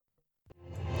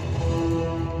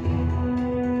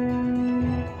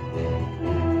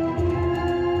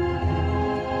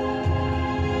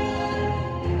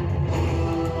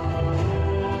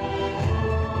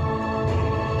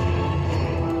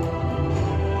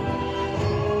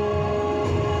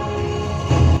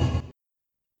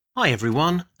Hi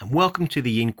everyone, and welcome to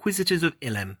the Inquisitors of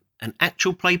Ilem, an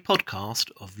actual play podcast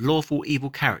of lawful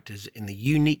evil characters in the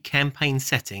unique campaign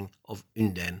setting of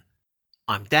Unden.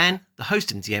 I'm Dan, the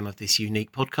host and DM of this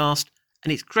unique podcast,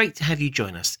 and it's great to have you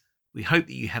join us. We hope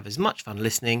that you have as much fun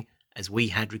listening as we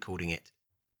had recording it.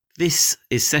 This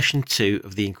is session 2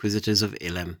 of the Inquisitors of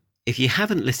Ilem. If you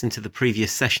haven't listened to the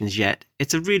previous sessions yet,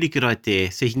 it's a really good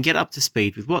idea so you can get up to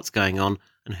speed with what's going on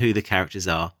and who the characters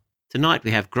are. Tonight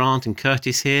we have Grant and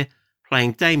Curtis here,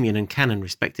 playing Damien and Cannon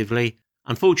respectively.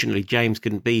 Unfortunately, James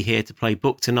couldn't be here to play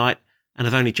Book tonight, and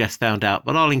I've only just found out,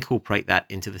 but I'll incorporate that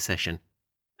into the session.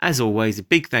 As always, a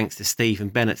big thanks to Steve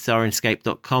and Ben at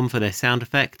Sirenscape.com for their sound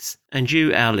effects, and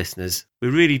you, our listeners. We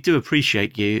really do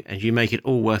appreciate you, and you make it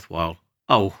all worthwhile.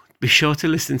 Oh, be sure to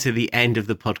listen to the end of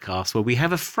the podcast where we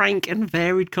have a frank and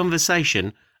varied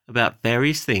conversation about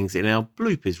various things in our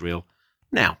bloopers reel.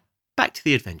 Now, back to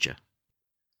the adventure.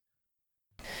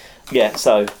 Yeah,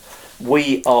 so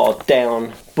we are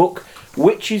down Book,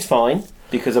 which is fine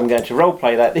because I'm going to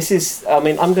roleplay that. This is, I'm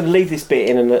going to leave this bit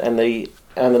in, and the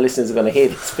listeners are going to hear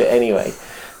this bit anyway.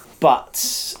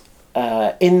 But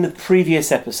in the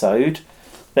previous episode,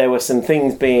 there were some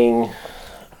things being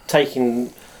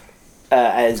taken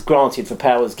as granted for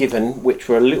powers given, which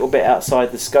were a little bit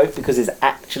outside the scope because there's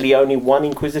actually only one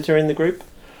Inquisitor in the group,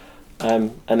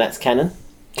 and that's Cannon.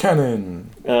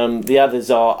 The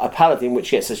others are a Paladin,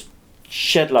 which gets a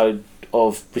shed load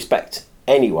of respect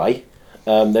anyway.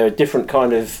 They're a different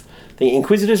kind of... The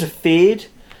Inquisitors are feared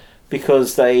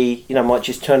because they, might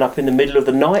just turn up in the middle of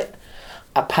the night.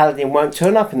 A Paladin won't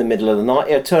turn up in the middle of the night.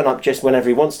 He'll turn up just whenever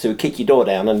he wants to, kick your door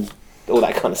down and all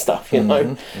that kind of stuff,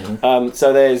 know. Mm-hmm.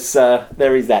 So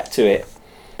there is that to it.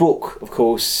 Book, of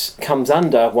course, comes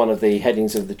under one of the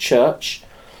headings of the church,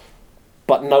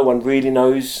 but no one really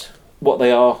knows what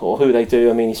they are or who they do.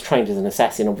 I mean, he's trained as an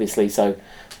assassin, obviously, so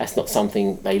that's not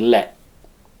something they let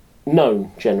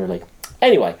known generally.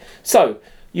 Anyway, so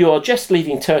you are just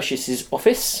leaving Tertius's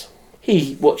office.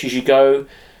 He watches you go.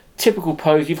 Typical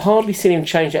pose. You've hardly seen him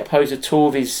change that pose at all.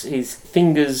 His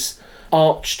fingers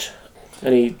arched,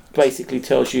 and he basically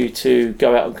tells you to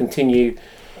go out and continue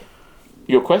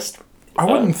your quest. I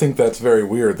wouldn't think that's very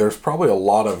weird. There's probably a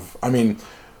lot of...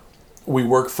 we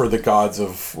work for the gods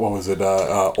of,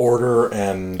 order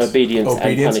and... Obedience and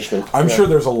punishment. I'm sure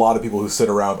there's a lot of people who sit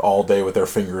around all day with their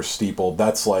fingers steepled.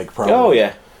 That's like probably... Oh,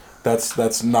 yeah. That's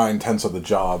 9/10 of the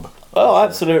job. Oh,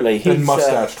 absolutely. And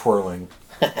mustache twirling.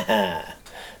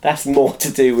 That's more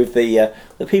to do with the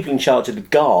people in charge of the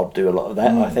guard do a lot of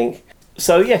that, I think.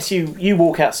 So, yes, you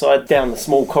walk outside down the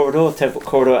small corridor, 10-foot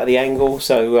corridor at the angle.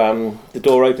 So the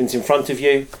door opens in front of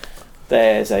you.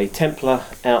 There's a Templar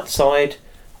outside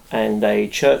and a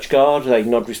church guard. They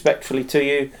nod respectfully to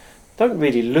you. Don't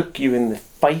really look you in the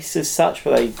face as such,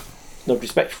 but they nod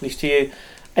respectfully to you.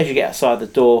 As you get outside, the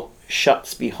door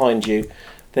shuts behind you.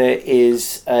 There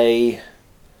is a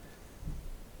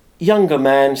younger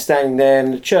man standing there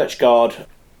in the church guard.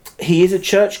 He is a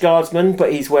church guardsman,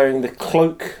 but he's wearing the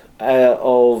cloak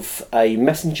of a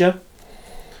messenger,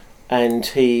 and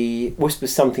he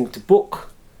whispers something to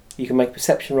Book. You can make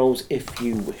perception rolls if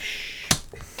you wish.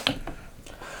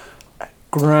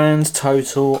 Grand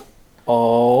total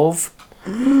of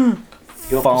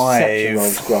Your 5. perception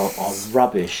rolls, Grant, are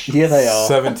rubbish. Yeah, they are.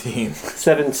 17.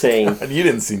 17. You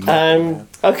didn't see nothing.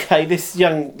 Okay, this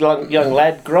young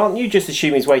lad, Grant, you just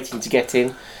assume he's waiting to get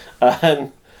in.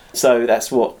 So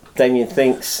that's what Damien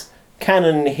thinks.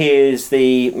 Cannon hears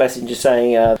the messenger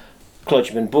saying,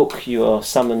 Clergyman Book, you are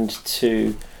summoned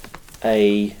to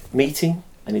a meeting,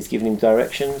 and he's giving him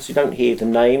directions. You don't hear the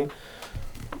name.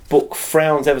 Book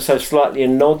frowns ever so slightly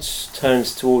and nods,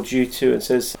 turns towards you two and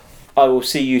says, I will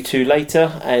see you two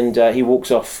later, and he walks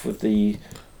off with the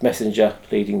messenger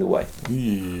leading the way.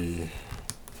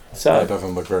 So that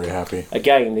doesn't look very happy.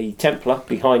 Again, the Templar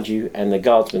behind you and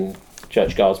the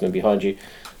church guardsman behind you,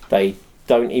 they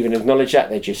don't even acknowledge that.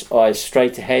 They're just eyes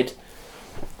straight ahead.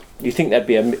 You think they'd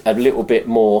be a little bit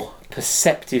more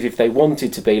perceptive if they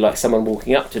wanted to be, like someone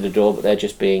walking up to the door, but they're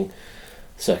just being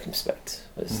circumspect.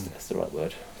 That's the right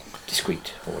word.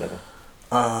 Discreet or whatever.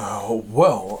 I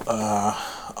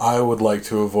would like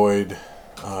to avoid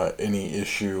any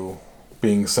issue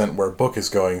being sent where Book is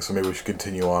going, so maybe we should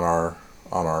continue on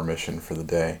our mission for the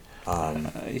day.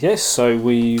 Yes, so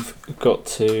we've got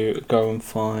to go and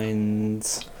find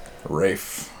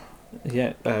Rafe.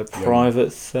 Yeah,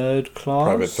 private third class.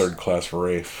 Private third class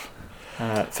Rafe.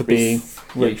 For being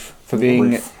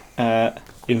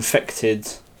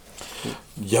infected.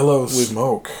 Yellow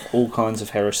smoke. All kinds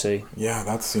of heresy. Yeah,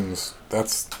 that's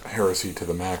heresy to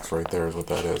the max right there is what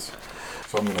that is.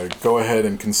 So I'm going to go ahead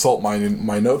and consult my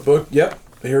notebook. Yep.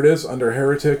 Here it is, under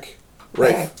heretic.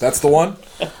 Right, that's the one.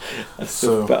 That's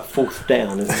so, about fourth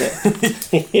down,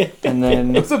 isn't it? And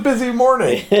then it's a busy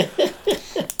morning.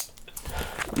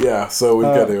 Yeah, so we've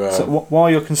got to... so while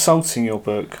you're consulting your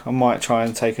book, I might try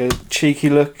and take a cheeky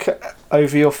look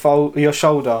over your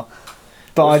shoulder,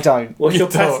 but I don't. What's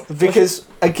your passive? Because,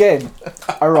 again,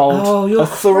 I rolled a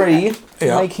 3,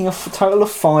 yeah. making a total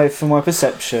of 5 for my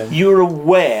perception. You're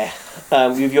aware,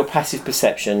 with your passive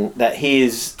perception, that he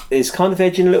is kind of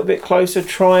edging a little bit closer,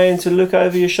 trying to look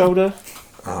over your shoulder.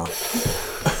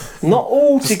 Not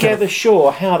altogether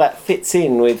sure how that fits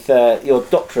in with your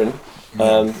doctrine,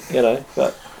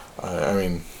 but... I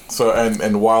mean, so,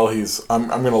 and while he's... I'm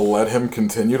going to let him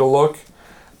continue to look,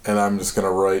 and I'm just going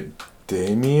to write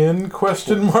Damien ?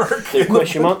 Question mark.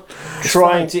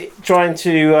 Trying to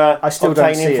I still obtain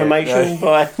don't see information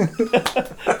by...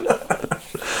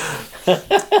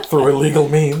 through illegal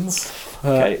means.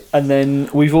 Okay. And then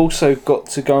we've also got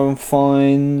to go and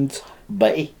find...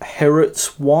 Betty.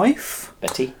 Herod's wife?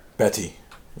 Betty,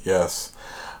 yes.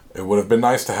 It would have been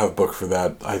nice to have book for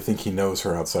that. I think he knows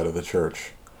her outside of the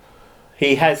church.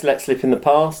 He has let slip in the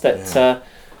past that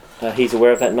he's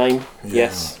aware of that name. Yeah.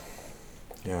 Yes.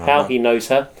 Yeah, how he knows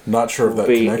her. Not sure if that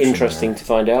would be interesting to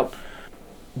find out.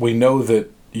 We know that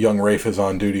young Rafe is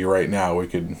on duty right now. We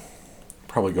could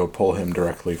probably go pull him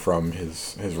directly from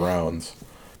his rounds.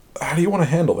 How do you want to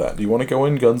handle that? Do you want to go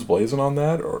in guns blazing on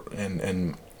that, or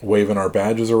and waving our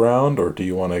badges around, or do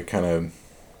you want to kind of...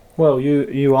 Well,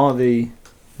 you are the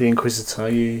Inquisitor.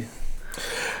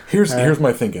 Here's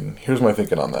my thinking. Here's my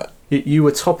thinking on that. You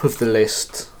were top of the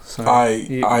list. So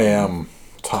I am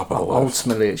top of the list.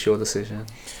 Ultimately, it's your decision.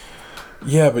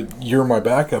 Yeah, but you're my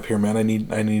backup here, man. I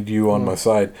need you on my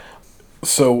side.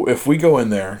 So if we go in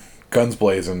there, guns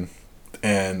blazing,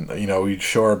 and we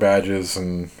show our badges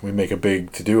and we make a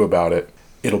big to-do about it,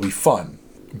 it'll be fun,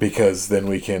 because then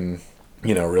we can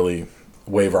really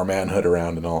wave our manhood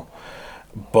around and all.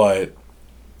 But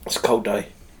it's a cold day.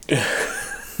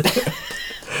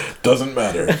 Doesn't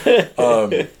matter.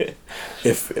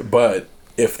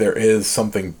 If there is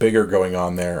something bigger going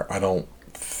on there, I don't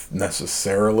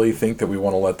necessarily think that we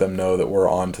want to let them know that we're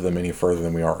on to them any further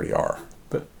than we already are.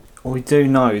 But we do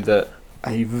know that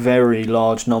a very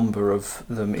large number of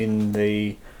them in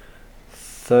the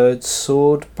third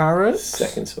sword barracks.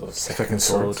 Second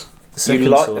sword. You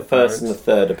like the first and the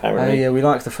third, apparently. Yeah, we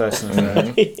like the first and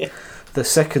the third. Yeah. The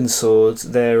second sword,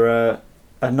 there are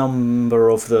a number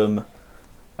of them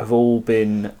have all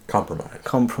been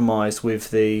compromised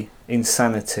with the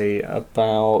insanity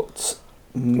about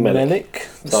Melik.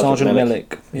 Sergeant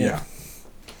Melik. Yeah.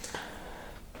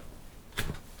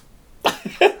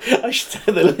 I should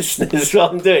tell the listeners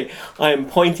what I'm doing. I am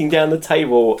pointing down the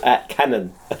table at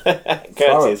Cannon.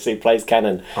 Curtis, who plays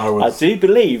Cannon. I do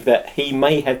believe that he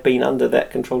may have been under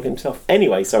that control himself.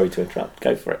 Anyway, sorry to interrupt.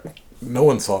 Go for it. No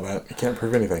one saw that. You can't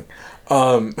prove anything.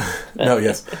 No,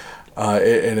 yes.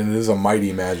 And it is a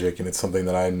mighty magic, and it's something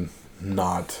that I'm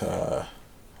not...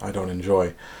 I don't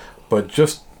enjoy. But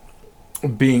just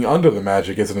being under the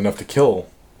magic isn't enough to kill,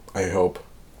 I hope.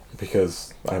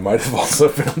 Because I might have also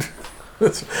found...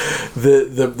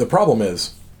 The problem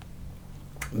is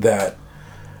that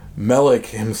Melik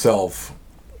himself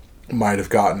might have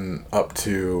gotten up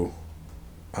to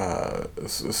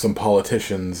some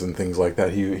politicians and things like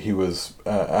that. He was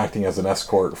acting as an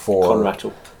escort for...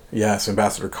 Conrattle. Yes,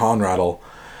 Ambassador Conrattle.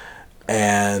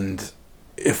 And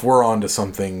if we're on to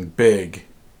something big,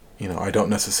 I don't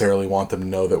necessarily want them to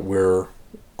know that we're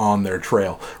on their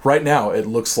trail. Right now, it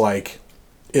looks like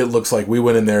we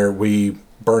went in there, we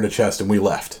burned a chest, and we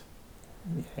left.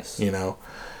 Yes.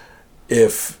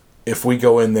 If we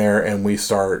go in there and we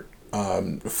start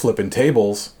flipping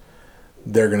tables,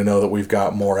 they're going to know that we've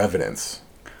got more evidence.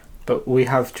 But we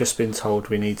have just been told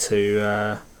we need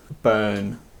to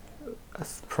burn a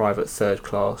private third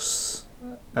class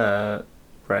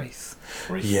wraith.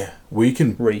 Yeah, we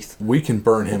can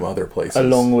burn him other places,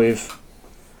 along with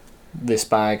this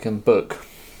bag and book.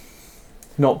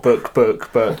 Not book, but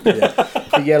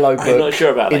the yellow book. I'm not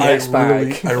sure about that. In this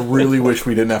bag. I really wish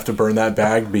we didn't have to burn that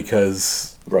bag,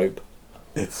 because rope.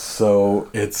 It's so.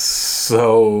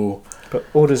 But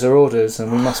orders are orders,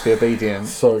 and we must be obedient.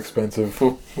 So expensive.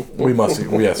 We must be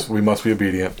obedient. We must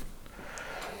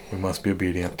be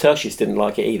obedient. Tertius didn't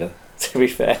like it either, to be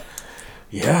fair.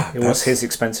 Yeah. It was his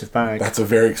expensive bag. That's a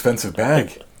very expensive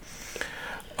bag.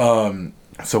 So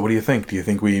what do you think? Do you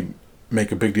think we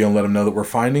make a big deal and let him know that we're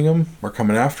finding him, we're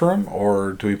coming after him,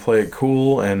 or do we play it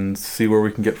cool and see where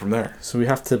we can get from there? So he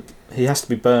has to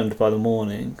be burned by the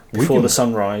morning, before the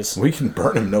sunrise. We can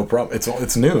burn him, no problem.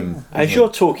 It's noon. As you're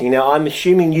talking now, I'm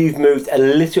assuming you've moved a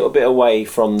little bit away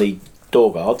from the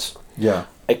door guards. Yeah.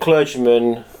 A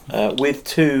clergyman with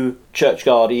 2 church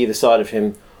guard either side of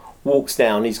him walks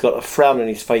down. He's got a frown on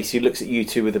his face. He looks at you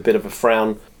two with a bit of a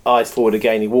frown. Eyes forward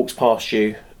again. He walks past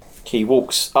you. He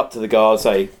walks up to the guards.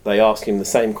 They ask him the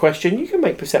same question. You can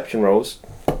make perception rolls.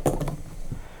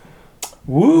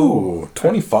 Woo!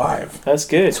 25. That's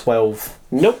good. 12.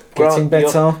 Nope. Getting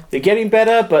better. You're getting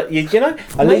better, but you know.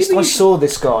 At least I saw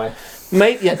this guy.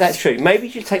 Maybe that's true. Maybe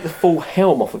you should take the full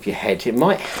helm off of your head. It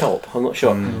might help. I'm not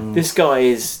sure. This guy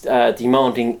is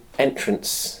demanding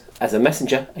entrance as a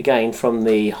messenger, again, from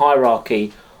the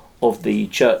hierarchy of the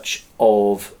Church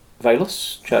of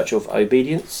Velos, Church of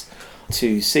Obedience,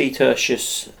 to see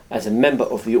Tertius as a member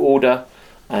of the order,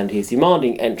 and he's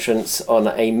demanding entrance on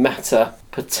a matter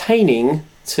pertaining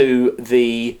to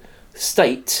the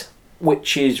state,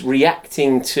 which is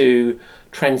reacting to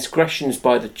transgressions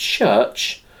by the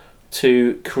Church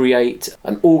to create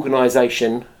an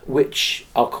organisation which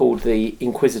are called the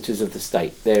Inquisitors of the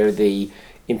state. They're the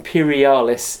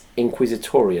Imperialis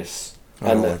Inquisitorius.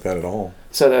 I don't like that at all.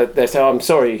 So they say, I'm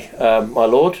sorry, my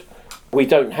lord, we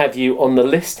don't have you on the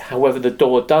list. However, the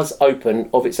door does open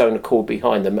of its own accord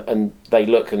behind them, and they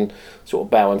look and sort of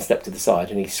bow and step to the side,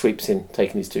 and he sweeps in,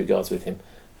 taking his 2 guards with him,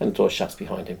 and the door shuts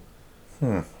behind him.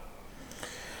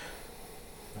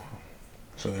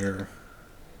 So they're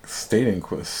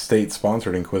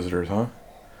state-sponsored inquisitors, huh?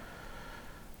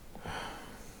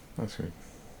 That's good.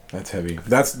 That's heavy.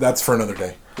 That's for another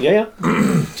day. Yeah.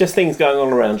 Just things going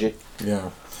on around you.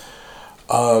 Yeah.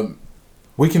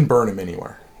 We can burn him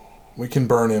anywhere. We can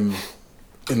burn him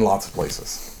in lots of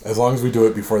places, as long as we do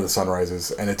it before the sun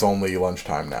rises, and it's only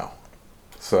lunchtime now.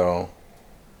 So,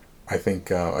 I think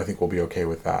we'll be okay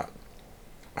with that.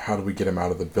 How do we get him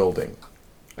out of the building?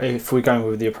 If we're going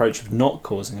with the approach of not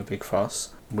causing a big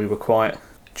fuss, we were quite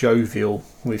jovial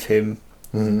with him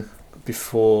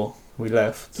before we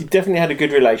left. You definitely had a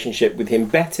good relationship with him,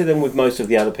 better than with most of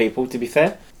the other people, to be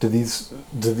fair. Do these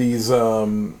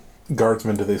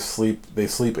guardsmen, do they sleep? They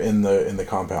sleep in the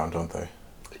compound, don't they?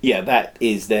 Yeah, that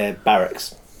is their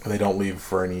barracks. And they don't leave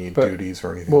for any duties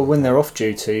or anything. Well, when they're off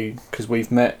duty, because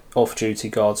we've met off-duty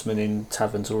guardsmen in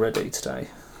taverns already today.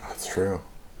 That's true.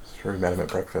 It's true. We met him at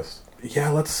breakfast. Yeah,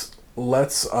 let's.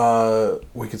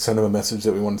 We could send him a message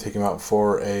that we want to take him out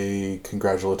for a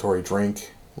congratulatory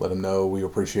drink. Let him know we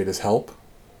appreciate his help,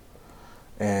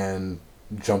 and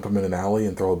jump him in an alley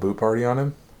and throw a boot party on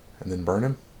him, and then burn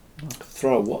him.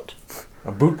 Throw a what?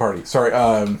 A boot party. Sorry.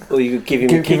 Or you could give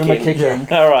him a kick. Yeah.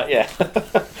 All right. Yeah.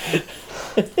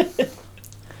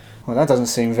 Well, that doesn't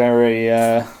seem very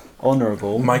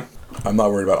honourable. Mike, I'm not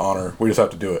worried about honor. We just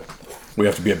have to do it. We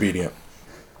have to be obedient.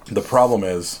 The problem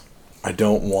is, I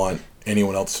don't want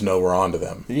anyone else to know we're onto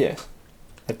them. Yeah.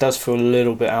 It does feel a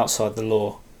little bit outside the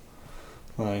law.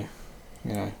 Like,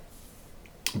 you know.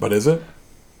 But is it?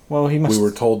 Well, he must... We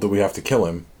were told that we have to kill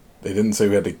him. They didn't say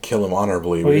we had to kill him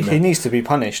honourably. Well, he needs to be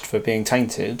punished for being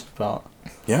tainted, but...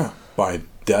 Yeah, by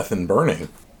death and burning.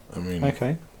 I mean...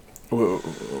 Okay.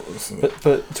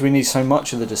 But do we need so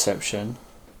much of the deception?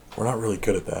 We're not really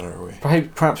good at that, are we?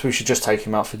 Perhaps we should just take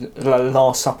him out for the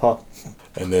Last Supper.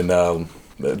 And then,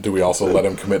 do we also let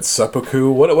him commit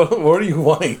seppuku? What are you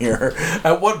wanting here?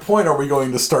 At what point are we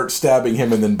going to start stabbing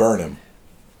him and then burn him?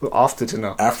 Well, after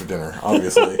dinner. After dinner,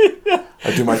 obviously.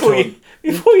 I do my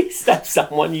Before you stab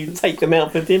someone, you take them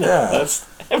out for dinner. Yeah.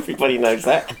 Everybody knows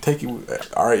that.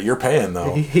 All right, you're paying,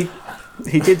 though. He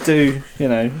did do,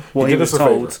 what he was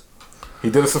told. He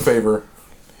did us a favor.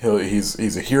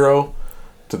 He's a hero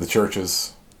to the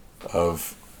churches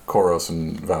of Koros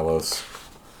and Valos.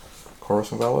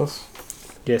 Koros and Valos?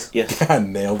 Yes. Yeah,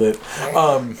 nailed it.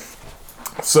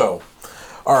 So,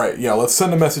 all right, yeah, let's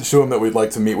send a message to him that we'd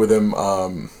like to meet with him,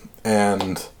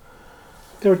 and...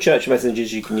 There are church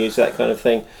messengers you can use, that kind of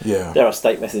thing. Yeah. There are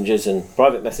state messengers and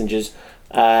private messengers.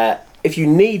 If you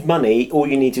need money, all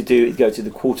you need to do is go to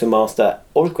the quartermaster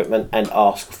or equipment and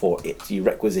ask for it. You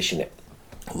requisition it.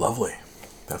 Lovely.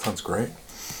 That sounds great.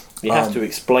 You have to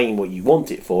explain what you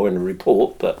want it for in a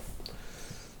report, but,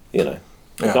 you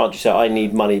can't just say, I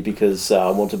need money because I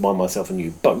want to buy myself a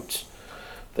new boat,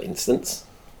 for instance.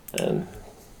 But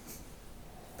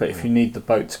if you need the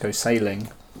boat to go sailing,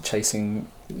 chasing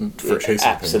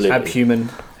absolutely abhuman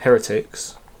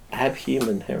heretics.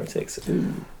 Abhuman heretics.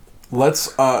 Ooh.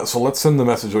 Let's send the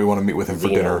message that we want to meet with him for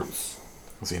dinner.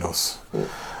 Xenos. Ooh.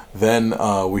 Then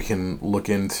we can look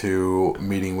into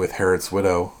meeting with Herod's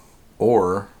widow,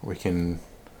 or we can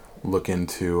look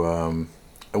into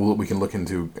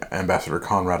Ambassador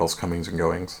Conrad's comings and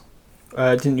goings.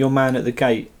 Didn't your man at the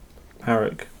gate,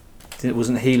 Harrick?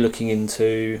 Wasn't he looking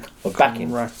into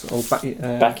backing?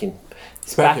 Backing.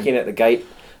 He's backing at the gate.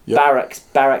 Yep.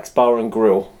 Barracks Bar and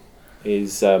Grill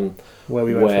is where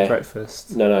we went for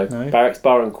breakfast. No. Barracks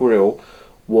Bar and Grill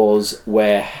was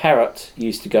where Harrod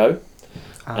used to go.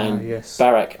 And yes.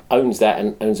 Barrack owns that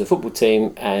and owns a football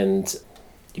team, and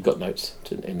you've got notes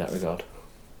in that regard.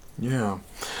 Yeah.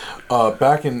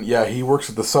 He works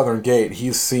at the Southern Gate.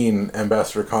 He's seen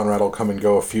Ambassador Conrad'll come and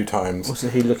go a few times.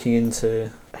 Wasn't he looking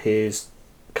into his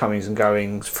comings and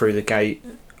goings through the gate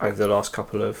over the last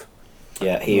couple of...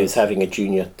 Yeah, he was having a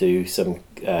junior do some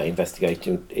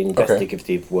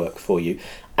investigative work for you,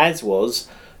 as was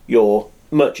your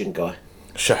merchant guy.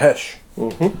 Shahesh.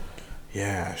 Mm-hmm.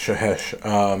 Yeah,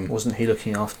 Shahesh. Wasn't he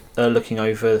looking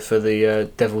over for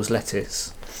the Devil's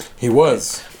Lettuce? He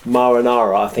was.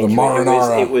 Marinara, I think.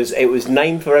 Marinara. It was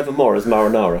named forevermore as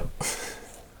Marinara.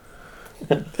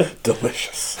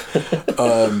 Delicious.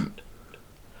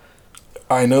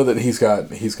 I know that he's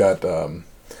got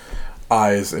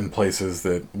eyes in places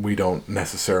that we don't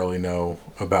necessarily know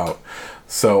about.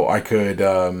 So I could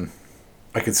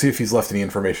see if he's left any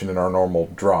information in our normal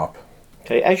drop.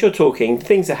 Okay, as you're talking,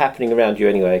 things are happening around you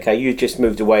anyway, okay? You just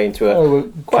moved away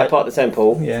into quite part of the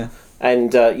temple. Yeah.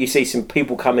 And you see some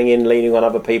people coming in, leaning on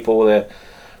other people. They're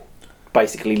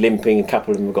basically limping. A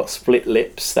couple of them have got split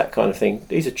lips, that kind of thing.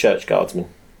 These are church guardsmen.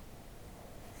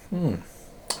 Let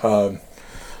me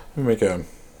make a...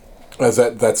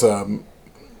 That's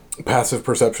passive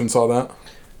perception, saw that?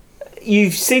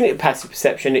 You've seen it passive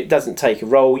perception. It doesn't take a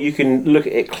roll. You can look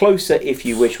at it closer if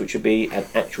you wish, which would be an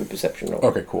actual perception roll.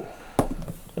 Okay, cool.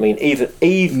 I mean,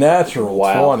 even natural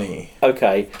 20.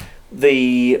 Okay,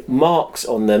 the marks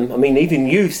on them. I mean, even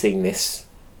you've seen this,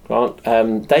 Grant.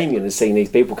 Damien has seen these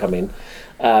people come in,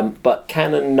 but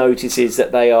Cannon notices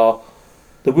that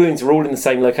the wounds are all in the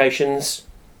same locations.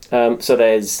 So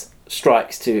there's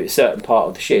strikes to a certain part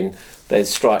of the shin. There's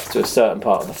strikes to a certain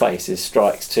part of the face. There's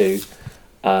strikes to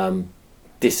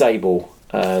disable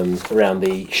around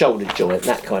the shoulder joint,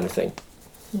 that kind of thing.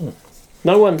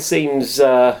 No one seems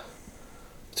to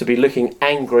be looking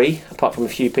angry, apart from a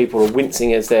few people are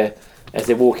wincing as they're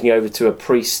walking over to a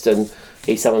priest, and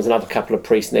he summons another couple of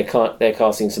priests, and they're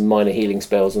casting some minor healing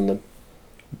spells on them.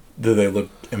 Do they look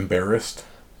embarrassed?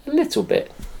 A little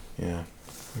bit. Yeah.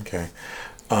 Okay.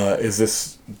 Does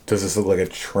this look like a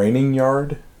training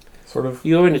yard? Sort of.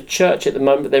 You're in a church at the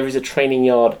moment, but there is a training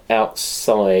yard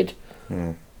outside.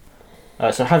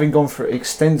 So having gone for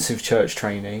extensive church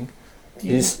training,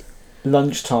 is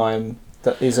lunchtime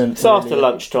that isn't... It's after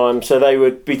lunchtime, so they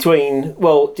would between...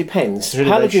 Well, it depends. Really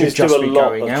Paladins do a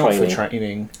lot of training. For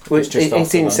training.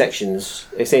 It's in sections.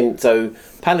 So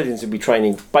Paladins would be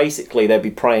training... Basically, they'd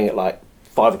be praying at like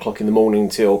 5 o'clock in the morning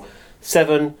till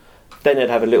 7. Then they'd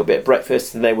have a little bit of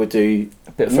breakfast, and they would do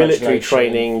a bit of military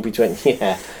training between...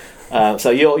 Yeah. So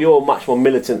you're much more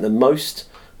militant than most,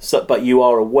 but you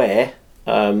are aware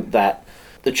that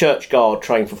the church guard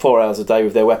train for 4 hours a day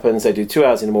with their weapons. They do 2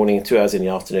 hours in the morning and 2 hours in the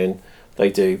afternoon. They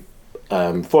do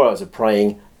 4 hours of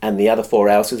praying, and the other 4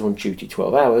 hours, because on duty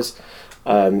 12 hours,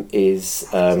 is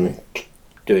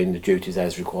doing the duties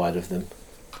as required of them.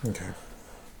 Okay.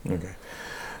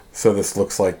 So this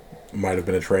looks like might have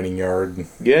been a training yard.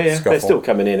 Yeah. Scuffle. They're still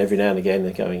coming in every now and again.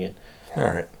 They're going in. All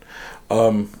right.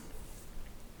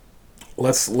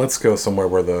 Let's go somewhere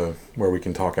where we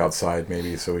can talk outside,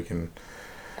 maybe, so we can.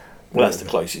 Well, that's the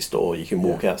closest door. You can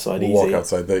walk outside easy. Walk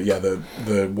outside.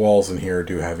 The walls in here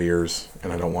do have ears,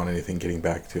 and I don't want anything getting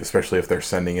back to, especially if they're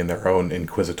sending in their own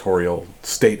inquisitorial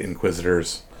state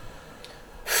inquisitors.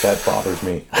 That bothers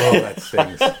me. Oh, that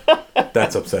stings.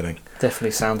 That's upsetting.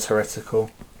 Definitely sounds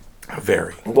heretical.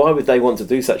 Very. Why would they want to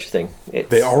do such a thing?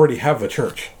 They already have a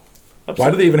church. Absolutely.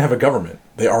 Why do they even have a government?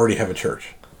 They already have a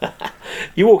church.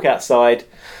 You walk outside.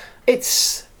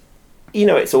 It's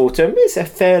autumn. It's a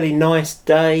fairly nice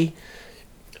day.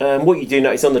 What you do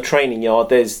notice on the training yard,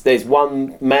 there's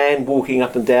one man walking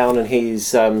up and down, and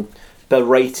he's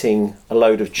berating a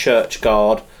load of church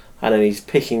guard, and then he's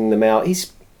picking them out.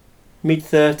 He's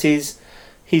mid-30s.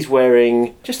 He's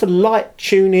wearing just a light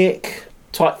tunic,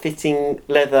 tight-fitting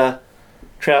leather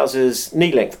trousers,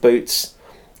 knee-length boots,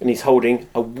 and he's holding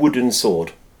a wooden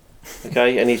sword.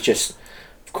 Okay, and he's just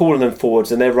calling them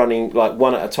forwards, and they're running like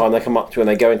one at a time. They come up to him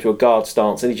and they go into a guard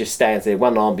stance, and he just stands there,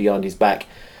 one arm behind his back,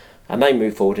 and they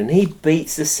move forward, and he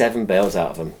beats the 7 bells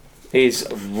out of them. He's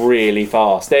really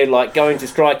fast. They're like going to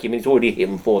strike him, and he's already hit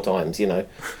them 4 times,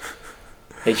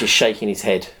 He's just shaking his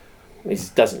head. He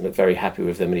doesn't look very happy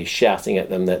with them, and he's shouting at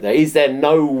them that is there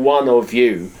no one of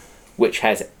you which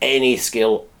has any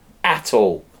skill at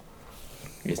all.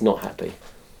 He's not happy.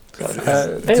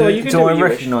 So, anyway, you can do I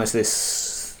recognise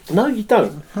this? No, you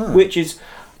don't. Which is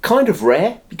kind of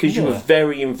rare, because you were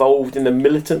very involved in the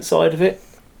militant side of it.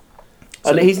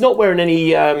 And he's not wearing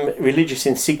any religious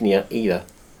insignia either.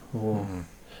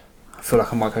 I feel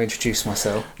like I might go introduce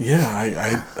myself.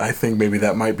 Yeah, I think maybe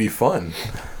that might be fun.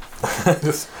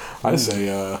 I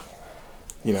say,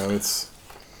 it's...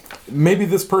 Maybe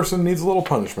this person needs a little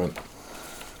punishment.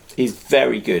 He's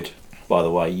very good, by the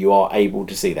way. You are able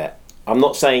to see that. I'm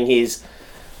not saying he's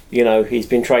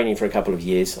been training for a couple of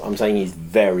years. I'm saying he's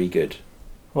very good.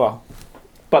 Well,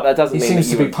 but that doesn't mean he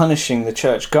seems to be punishing the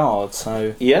church guard.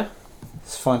 So yeah,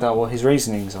 let's find out what his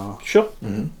reasonings are. Sure.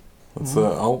 Mm-hmm. Let's.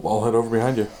 I'll head over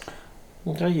behind you.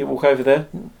 Okay, you walk over there.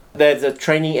 There's a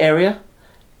training area.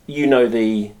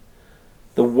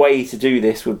 The way to do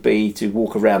this would be to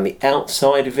walk around the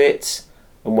outside of it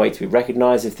and wait to be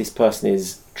recognised if this person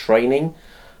is training.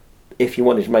 If you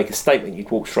wanted to make a statement, you'd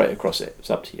walk straight across it. It's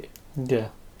up to you. Yeah.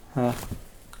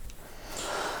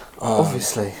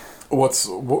 Obviously. What?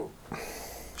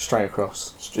 Straight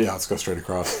across. Yeah, let's go straight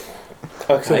across.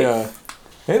 Okay. So,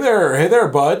 hey there,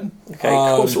 bud. Okay,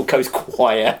 Corsoral goes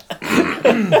quiet.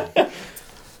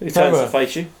 He turns to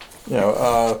face you.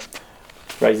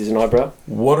 Raises an eyebrow.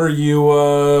 What are you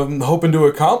hoping to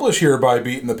accomplish here by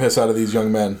beating the piss out of these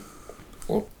young men?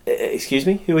 Excuse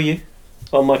me, who are you?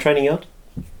 On my training yard?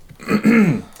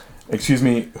 Excuse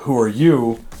me, who are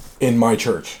you in my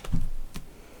church?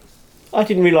 I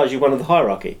didn't realise you were one of the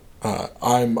hierarchy.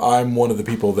 I'm one of the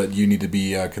people that you need to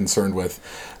be concerned with.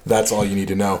 That's all you need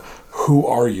to know. Who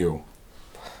are you?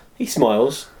 He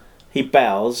smiles. He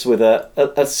bows with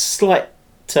a slight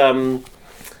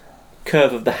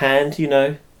curve of the hand,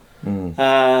 You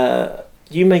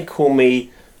may call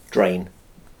me Drain.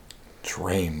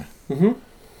 Drain? Mm-hmm.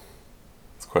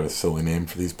 It's quite a silly name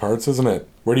for these parts, isn't it?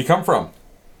 Where do you come from?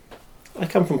 I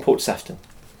come from Port Safton.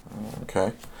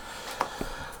 Okay.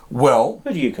 Well...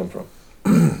 Where do you come from?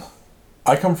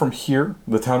 I come from here,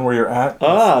 the town where you're at.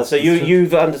 So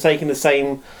you've undertaken the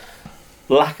same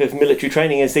lack of military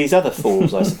training as these other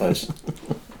fools, I suppose.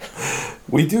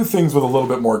 We do things with a little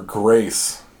bit more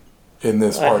grace in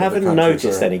this part of the country. I haven't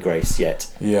noticed any grace yet.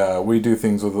 Yeah, we do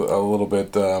things with a little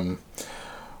bit, a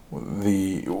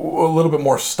little bit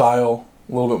more style,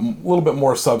 a little bit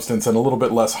more substance, and a little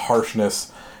bit less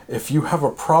harshness. If you have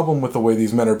a problem with the way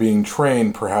these men are being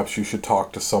trained, perhaps you should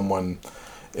talk to someone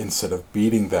instead of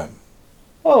beating them.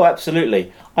 Oh,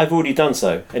 absolutely. I've already done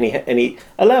so. And he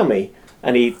allow me.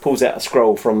 And he pulls out a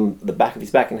scroll from the back of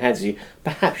his back and hands it to you.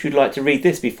 Perhaps you'd like to read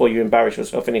this before you embarrass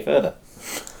yourself any further.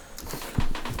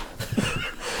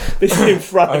 This is in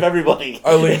front of everybody.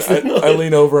 I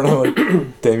lean over and I'm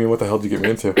like, Damien, what the hell did you get me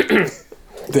into?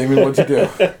 Damien, what'd you do?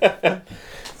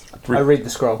 I read the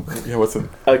scroll. Yeah, what's it?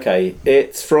 Okay,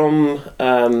 it's from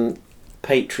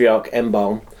Patriarch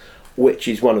Embalm, which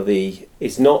is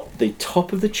is not the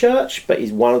top of the church, but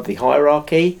is one of the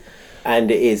hierarchy,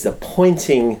 and it is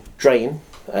appointing Drain.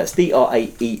 It's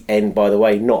Draen, by the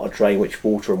way, not a drain which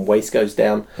water and waste goes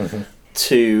down,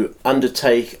 to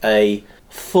undertake a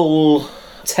full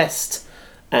test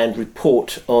and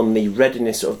report on the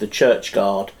readiness of the church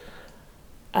guard,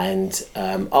 and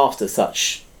after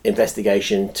such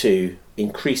investigation to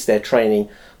increase their training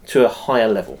to a higher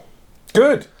level.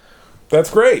 Good. That's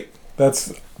great.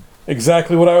 That's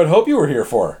exactly what I would hope you were here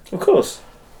for. Of course.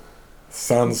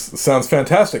 Sounds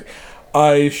fantastic.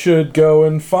 I should go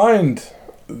and find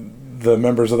the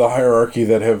members of the hierarchy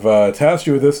that have tasked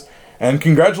you with this and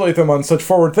congratulate them on such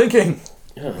forward thinking.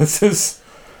 Yeah. This is...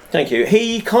 Thank you.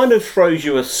 He kind of throws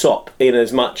you a sop in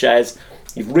as much as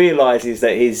he realises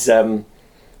that he's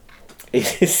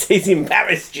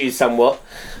embarrassed you somewhat,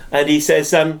 and he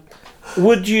says,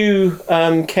 would you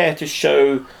care to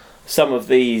show some of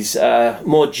these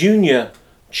more junior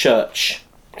church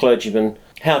clergymen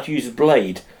how to use a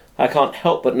blade? I can't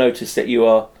help but notice that you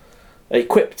are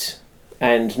equipped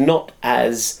and not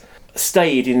as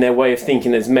staid in their way of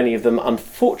thinking as many of them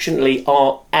unfortunately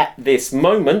are at this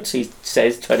moment, he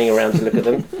says, turning around to look at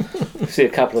them. See a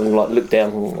couple of them look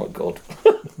down, oh my god.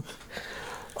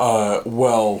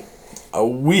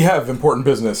 We have important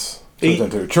business to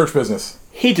attend to, church business.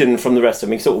 Hidden from the rest of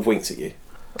them, he sort of winks at you.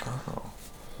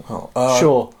 Oh. Well,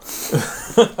 sure.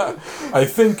 I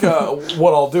think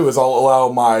what I'll do is I'll allow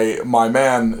my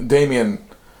man, Damien,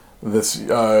 this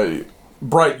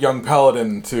bright young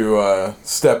paladin, to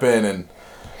step in and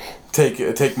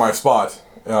take my spot.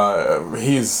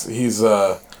 He's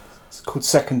it's called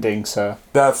seconding, sir.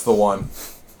 That's the one.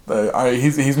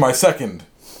 He's my second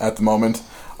at the moment.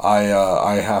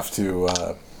 I have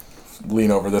to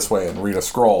lean over this way and read a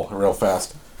scroll real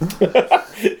fast.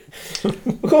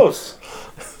 Of course.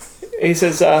 He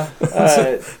says,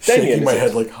 shaking my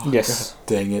head like, oh, yes. God,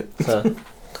 dang it.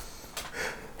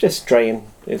 Just Drain,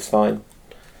 it's fine.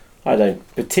 I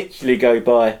don't particularly go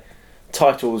by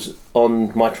titles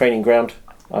on my training ground.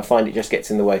 I find it just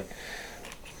gets in the way.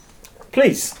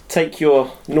 Please take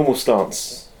your normal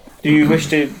stance. Do you wish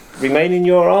to remain in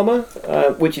your armour,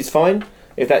 which is fine?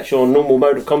 If that's your normal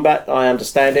mode of combat, I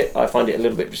understand it. I find it a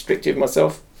little bit restrictive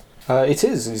myself. It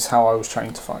is how I was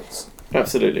trained to fight.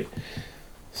 Absolutely.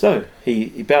 So,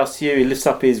 he bows to you, he lifts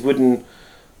up his wooden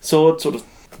sword, sort of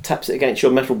taps it against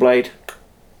your metal blade,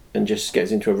 and just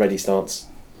gets into a ready stance.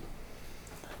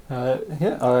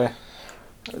 I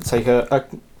take a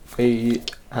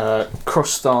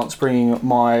cross stance, bringing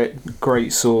my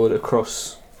great sword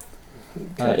across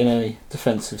in a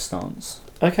defensive stance.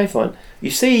 Okay, fine.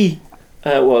 You see,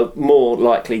 more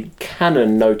likely,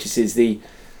 Cannon notices the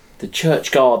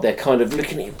church guard. They're kind of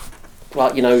looking at you,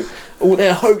 like, all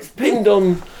their hopes pinned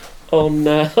on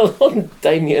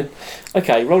Damien.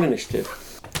 Okay, roll initiative.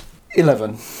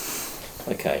 11.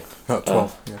 Okay. 12.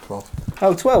 12.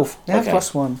 Oh, 12. Yeah, okay.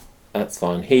 +1. That's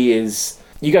fine. He is...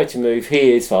 You go to move,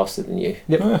 he is faster than you.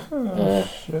 Yep.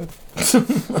 Shit.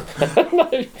 No.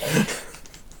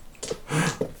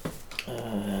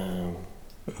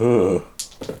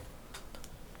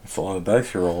 That's a lot of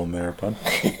dice you're rolling there, bud.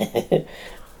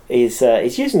 He's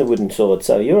using the wooden sword,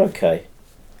 so you're okay.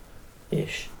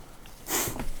 Ish.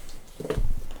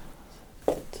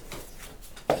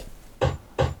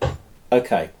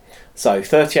 Okay, so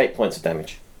 38 points of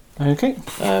damage. Okay.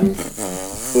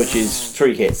 Which is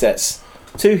 3 hits. That's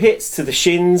 2 hits to the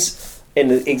shins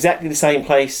in exactly the same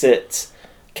place that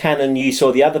Cannon you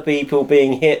saw the other people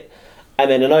being hit,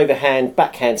 and then an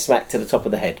backhand smack to the top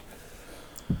of the head.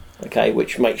 Okay,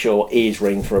 which makes your ears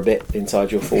ring for a bit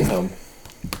inside your full helm.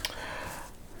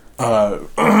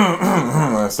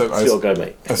 I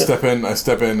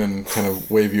step in and kind of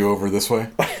wave you over this way.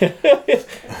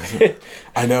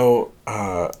 I know.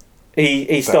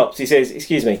 He stops. He says,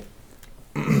 "Excuse me.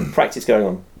 Practice going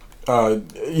on."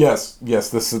 Yes.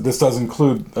 This does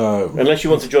include. Unless you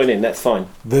want to join in, that's fine.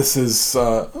 This is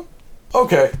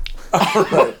okay. All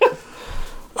right.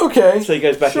 Okay. So he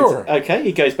goes back. Sure.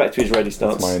 He goes back to his ready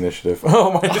stance. That's my initiative.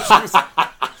 Oh, my initiative.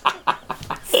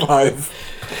 5.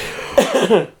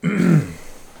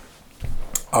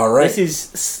 All right.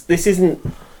 This isn't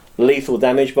lethal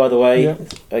damage, by the way. Yeah.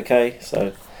 Okay,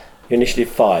 so your initiative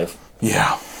 5.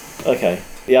 Yeah. Okay.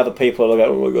 The other people are going,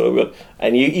 oh my god,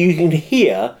 and you can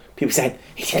hear people saying,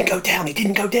 he didn't go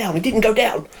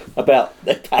down about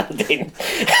the paladin.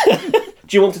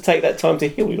 Do you want to take that time to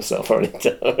heal yourself or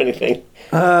anything? You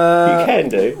can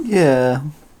do. Yeah,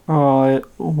 I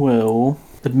will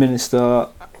administer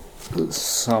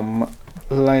some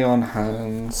lay on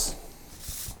hands.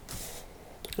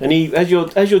 And as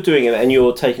you're doing it and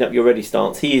you're taking up your ready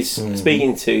stance, he is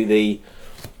speaking to the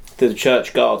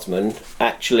church guardsman,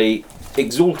 actually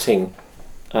exalting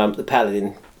the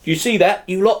paladin. You see that,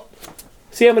 you lot?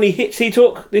 See how many hits he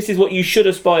took? This is what you should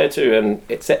aspire to, and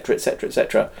etc, etc,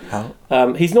 etc. How?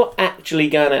 He's not actually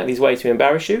going out of his way to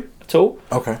embarrass you at all.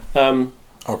 Okay.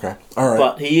 Okay. All right.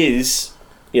 But he is,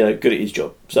 good at his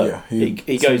job. So yeah,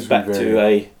 he goes back to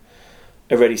a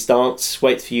ready stance,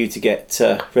 waits for you to get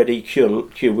ready, cure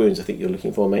wounds, I think you're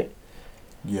looking for, mate.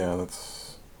 Yeah,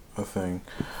 that's a thing.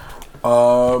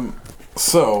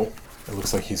 So it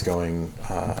looks like he's going.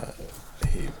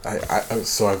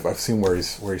 So I've seen where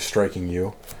he's striking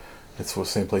you. It's the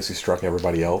same place he struck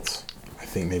everybody else. I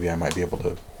think maybe I might be able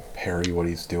to parry what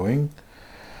he's doing.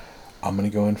 I'm gonna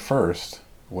go in first.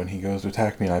 When he goes to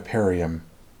attack me and I parry him,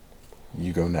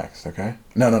 you go next. Okay?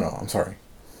 No. I'm sorry.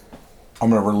 I'm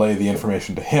gonna relay the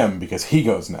information to him because he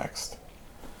goes next.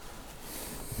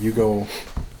 You go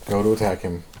to attack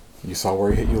him. You saw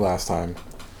where he hit you last time.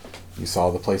 You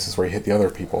saw the places where he hit the other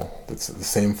people. It's the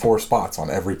same 4 spots on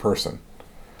every person.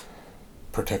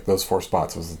 Protect those 4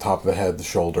 spots. It was the top of the head, the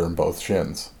shoulder, and both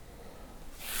shins.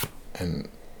 And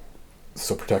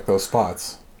so protect those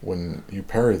spots. When you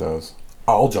parry those,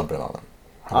 I'll jump in on him.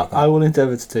 I will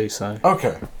endeavour to do so.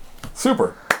 Okay.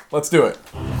 Super. Let's do it.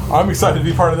 I'm excited to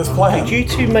be part of this plan. Could you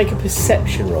two make a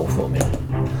perception roll for me?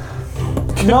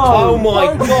 No! Oh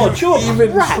my god, you're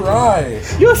even try.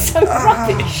 You're so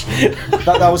rubbish.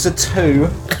 That was a 2,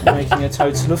 making a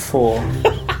total of 4.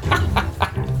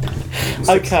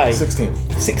 Okay. 16.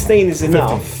 16 is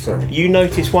enough. 15, sorry. You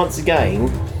notice once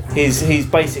again, he's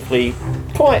basically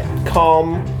quite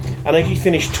calm, and as you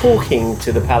finish talking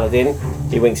to the paladin,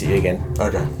 he winks at you again.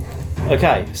 Okay.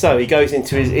 Okay, so he goes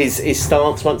into his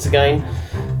stance once again.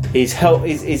 He's gone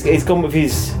with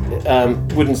his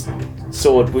wooden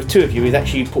sword with 2 of you. He's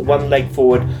actually put one leg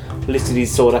forward, lifted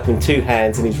his sword up in 2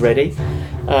 hands, and he's ready.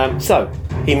 So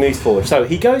he moves forward. So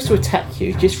he goes to attack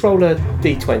you. Just roll a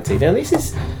d20. Now this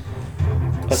is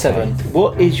 7.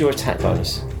 What is your attack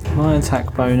bonus? My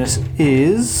attack bonus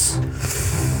is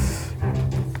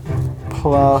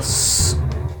plus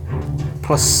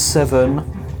 7.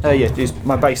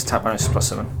 My base attack bonus is plus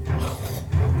 7.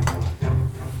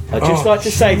 I'd just like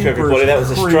to say to everybody that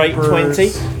was a straight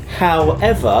 20.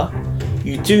 However,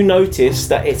 you do notice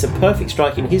that it's a perfect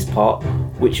strike in his part,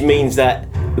 which means that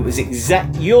it was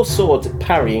your sword's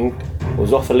parrying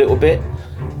was off a little bit,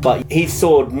 but his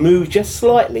sword moved just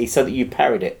slightly so that you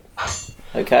parried it.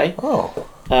 Okay? Oh.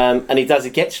 And he does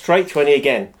get straight 20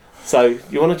 again. So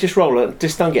you want to just roll it,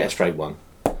 just don't get a straight one.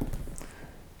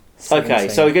 17. Okay,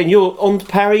 so again, you're on to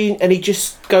parry, and he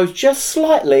just goes just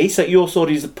slightly, so your sword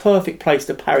is the perfect place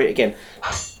to parry it again.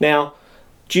 Now,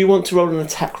 do you want to roll an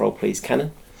attack roll, please,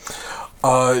 Cannon?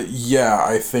 Yeah,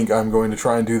 I think I'm going to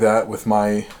try and do that with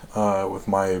my, no,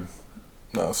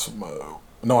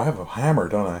 I have a hammer,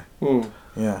 don't I?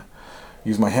 Yeah.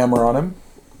 Use my hammer on him.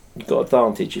 You've got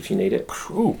advantage if you need it.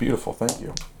 Ooh, beautiful, thank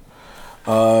you.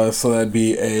 So that'd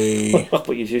be a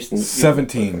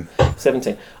 17.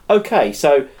 17. Okay,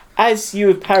 so as you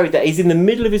have parried that, he's in the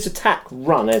middle of his attack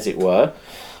run, as it were.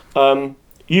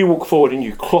 You walk forward and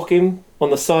you clock him on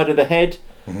the side of the head,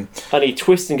 and he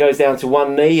twists and goes down to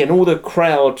one knee, and all the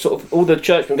crowd, all the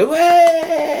churchmen go,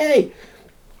 "Hey!"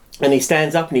 And he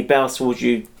stands up and he bows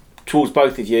towards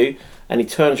both of you, and he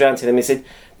turns around to them and said,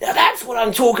 "Now that's what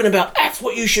I'm talking about. That's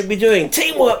what you should be doing.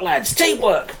 Teamwork, lads.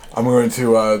 Teamwork." I'm going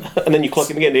to. And then you clock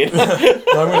him again, do you?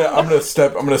 I'm going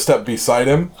to step beside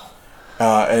him,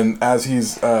 and as he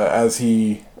is,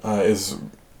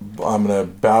 I'm going to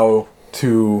bow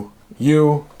to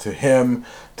you, to him,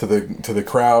 to the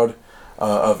crowd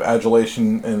of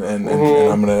adulation, and I'm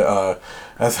going to,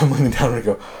 as I'm leaning down, and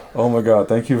go, "Oh my God,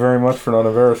 thank you very much for not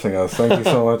embarrassing us. Thank you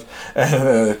so much,"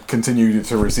 and continue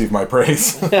to receive my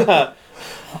praise.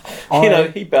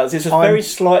 He bows. It's a very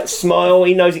slight smile.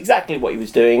 He knows exactly what he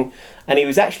was doing, and he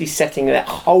was actually setting that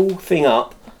whole thing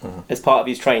up as part of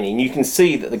his training. You can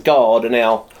see that the guard are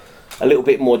now a little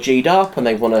bit more G'd up, and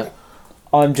they want to.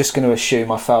 I'm just going to assume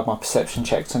I failed my perception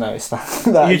check to notice that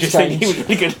you just think he was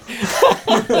really good.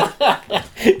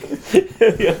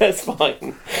 Yeah, that's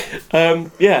fine.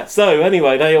 So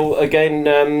anyway, they all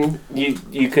again.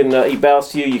 You can. He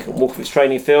bows to you. You can walk off his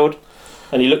training field,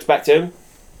 and he looks back to him.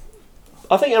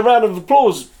 "I think a round of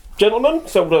applause, gentlemen."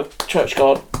 So the church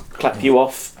guard clap you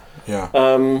off. Yeah.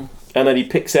 And then he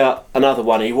picks out another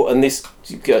one. And this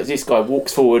guy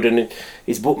walks forward and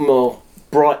is a bit more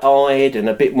bright-eyed and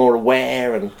a bit more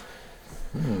aware, and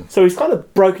so he's kind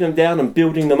of broken them down and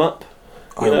building them up.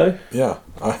 You know. Yeah.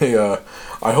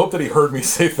 I hope that he heard me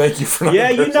say thank you for not. Yeah,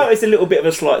 you noticed a little bit of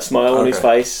a slight smile on his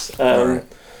face. All right.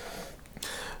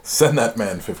 Send that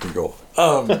man 50 gold.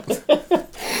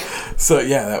 So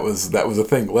yeah, that was a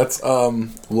thing.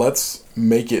 Let's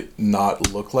make it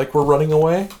not look like we're running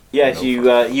away. Yes,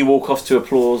 you walk off to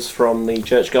applause from the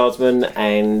church guardsmen,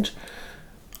 and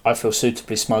I feel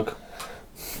suitably smug.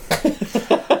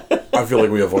 I feel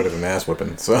like we avoided an ass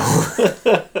whipping. So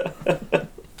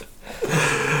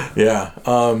yeah.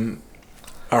 All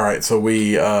right. So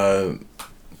we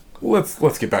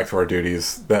let's get back to our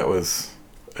duties. That was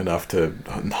enough to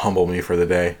humble me for the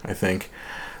day, I think.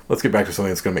 Let's get back to something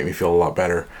that's going to make me feel a lot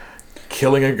better.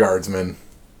 Killing a guardsman.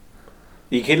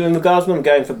 Are you killing the guardsman? I'm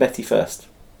going for Betty first.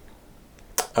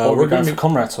 We're going for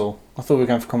Comratel. I thought we were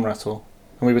going for Comratel.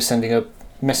 And we were sending a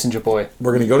messenger boy.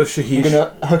 We're going to go to Shahish. We're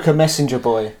going to hook a messenger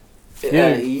boy.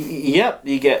 Yep,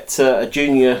 you get a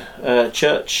junior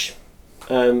church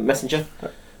messenger.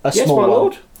 A small my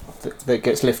lord. That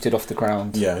gets lifted off the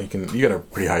ground. Yeah, you got a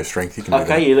pretty high strength. You can.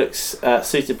 Okay, he looks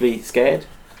suitably scared.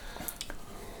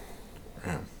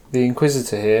 Yeah. The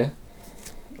Inquisitor here.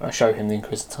 I show him the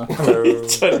Inquisitor. Hello.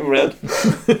 Turn him around.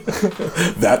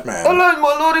 That man. Hello,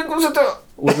 my Lord Inquisitor.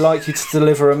 Would like you to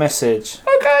deliver a message.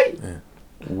 Okay. Yeah.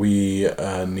 We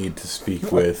need to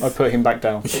speak with. I put him back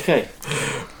down. Okay.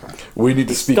 We need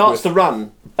to speak. Starts to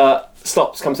run.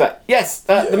 Stops. Comes back. Yes.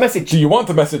 The message. Do you want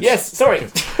the message? Yes. Sorry.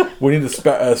 We need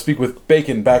to speak with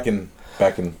Bacon of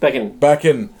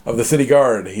the City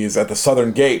Guard. He's at the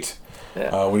southern gate.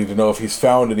 Yeah. We need to know if he's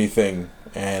found anything,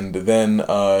 and then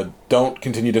don't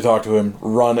continue to talk to him.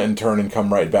 Run and turn and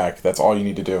come right back. That's all you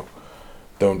need to do.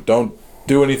 Don't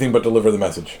do anything but deliver the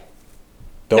message.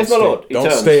 Yes, my lord.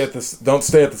 Don't stay at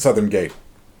the southern gate.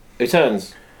 He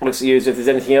turns, looks at you as if there's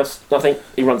anything else. Nothing.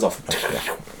 He runs off.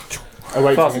 I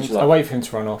wait for him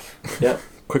to run off. Yeah.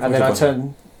 And then I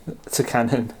turn to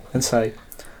Cannon and say,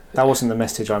 "That wasn't the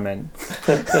message I meant."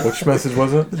 Which message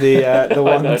was it? The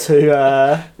one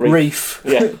to Reef.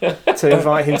 Yeah. To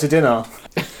invite him to dinner.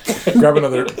 Grab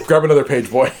another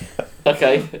page boy.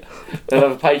 Okay.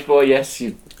 Another page boy. Yes.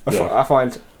 I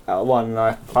find one and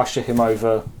I usher him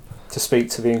over to speak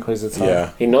to the Inquisitor.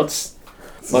 Yeah. He nods.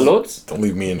 My lords? Don't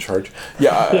leave me in charge.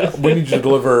 Yeah, we need you to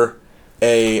deliver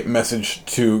a message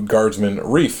to Guardsman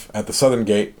Reef at the southern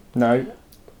gate. No,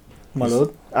 my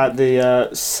lord. At the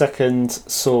second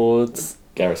swords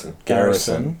garrison.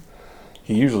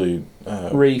 He usually...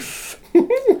 Reef,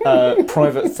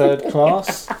 private third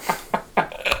class.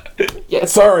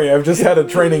 Yes. Sorry, I've just had a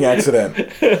training accident.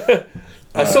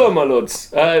 I saw him, my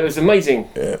lords. It was amazing.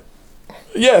 Yeah.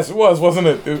 Yes, it was, wasn't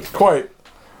it? It was quite...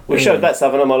 We showed that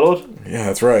Southerner, my lord. Yeah,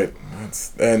 that's right.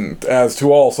 And as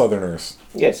to all Southerners.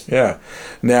 Yes. Yeah.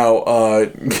 Now,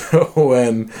 go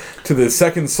and to the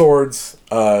second swords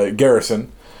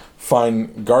garrison,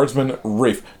 find Guardsman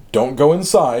Rafe. Don't go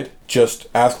inside. Just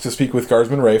ask to speak with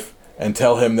Guardsman Rafe and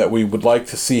tell him that we would like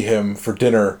to see him for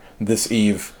dinner this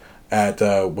eve at,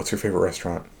 what's your favorite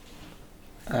restaurant?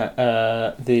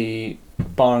 The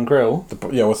Bar and Grill.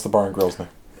 What's the Bar and Grill's name?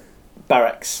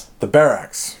 Barracks. The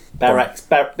Barracks. Barracks.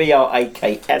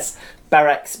 Barracks.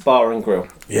 Barracks Bar and Grill.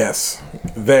 Yes.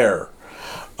 There.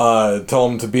 Tell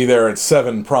him to be there at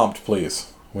 7 prompt,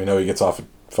 please. We know he gets off at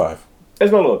 5.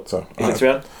 There's my lord. So, he looks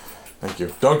around. Thank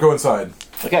you. Don't go inside.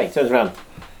 Okay, turns around.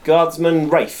 Guardsman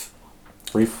Rafe.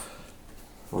 Reef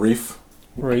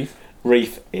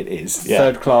it is. Yeah.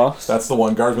 Third class. That's the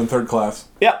one. Guardsman third class.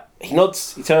 Yeah. He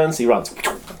nods, he turns, he runs.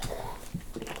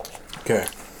 Okay.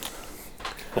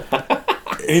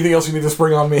 Anything else you need to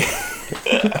spring on me?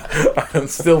 I'm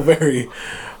still very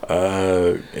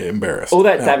embarrassed. All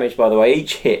that damage, by the way,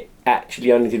 each hit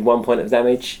actually only did 1 point of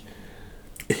damage.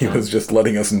 He was just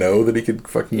letting us know that he could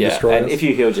fucking destroy and us. if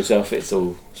you healed yourself, it's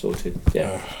all sorted.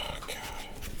 Yeah. Oh, God.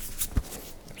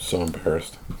 I'm so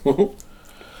embarrassed.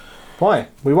 Why?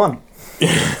 We won.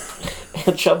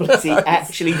 The trouble is, he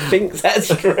actually thinks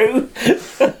that's true.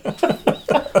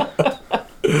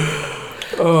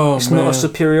 It's not a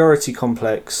superiority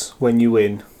complex when you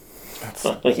win.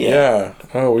 Yeah.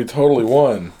 Oh, we totally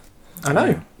won. I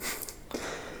know.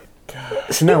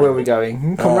 So now where are we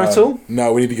going? Comrattle?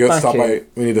 No, we need to go Back stop in. by.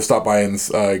 We need to stop by and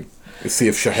see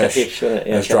if Shahesh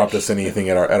has dropped us anything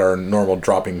at our normal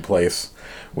dropping place,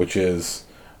 which is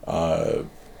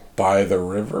by the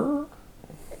river.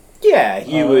 Yeah,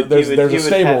 you would. There's you a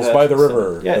stables by the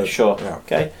river. Yeah, sure. Yeah.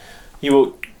 Okay.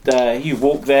 You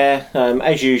walk there.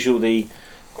 As usual, the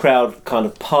crowd kind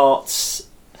of parts.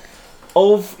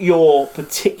 Of your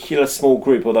particular small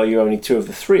group, although you're only 2 of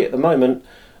the 3 at the moment,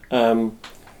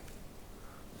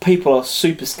 people are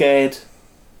super scared.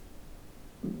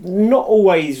 Not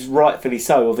always rightfully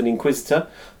so of an Inquisitor.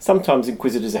 Sometimes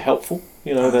Inquisitors are helpful,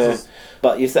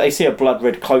 but they see a blood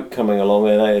red cloak coming along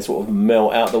and they sort of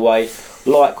melt out the way.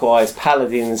 Likewise,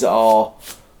 Paladins are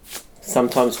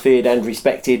sometimes feared and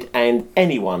respected, and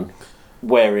anyone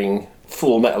wearing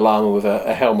full metal armour with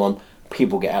a helm on,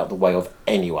 people get out of the way of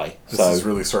anyway. This is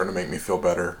really starting to make me feel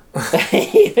better.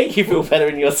 You think you feel better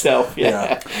in yourself,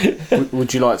 yeah.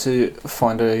 Would you like to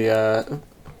find a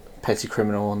petty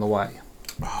criminal on the way?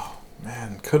 Oh,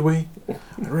 man, could we?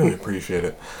 I'd really appreciate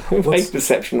it. Make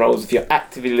perception rolls if you're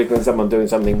actively looking at someone doing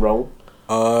something wrong.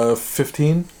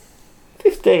 15?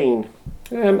 15.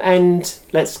 And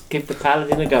let's give the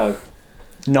Paladin a go.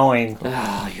 9.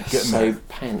 You're so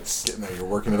pants. Getting there, you're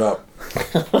working it up.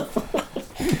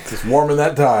 Just warming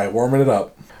that die, warming it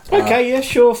up. Okay, yeah,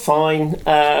 sure, fine.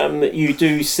 You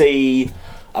do see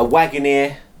a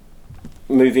wagoneer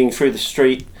moving through the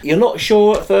street. You're not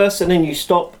sure at first, and then you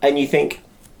stop and you think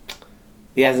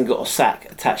he hasn't got a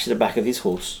sack attached to the back of his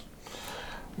horse.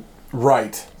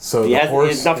 Right. So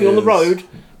there's nothing on the road,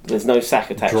 but there's no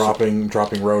sack attached.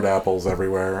 Dropping road apples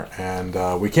everywhere,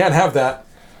 and we can't have that.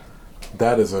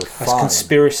 That is a fine. That's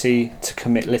conspiracy to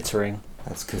commit littering.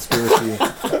 That's conspiracy.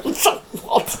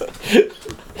 What?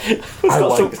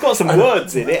 It's got some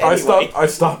words in it. Anyway. I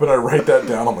stop and I write that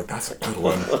down. I'm like, that's a good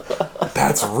one.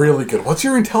 That's really good. What's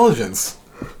your intelligence?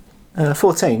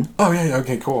 14. Oh yeah.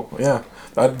 Okay. Cool. Yeah.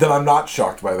 Then I'm not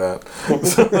shocked by that.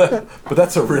 But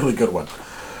that's a really good one.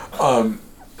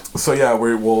 So yeah,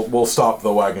 we'll stop the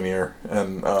wagoneer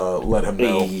and let him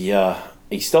know.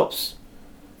 He stops.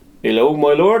 Hello,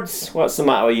 my lords. What's the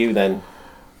matter with you then?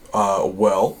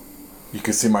 Well, you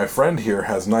can see my friend here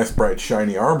has nice, bright,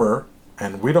 shiny armor,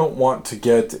 and we don't want to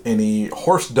get any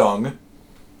horse dung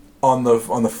on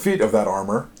the feet of that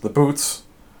armor, the boots,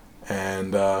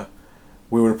 and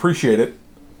we would appreciate it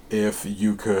if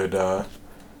you could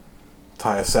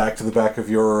tie a sack to the back of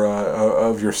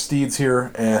your steeds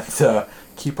here and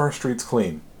keep our streets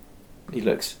clean. He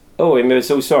looks. Oh, I'm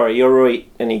so sorry. You're right.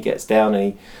 And he gets down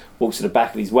and he walks to the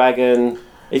back of his wagon.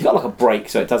 He's got like a brake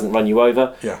so it doesn't run you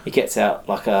over. Yeah. He gets out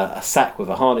like a sack with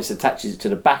a harness, attaches it to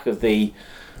the back of the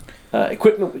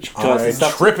equipment, which ties the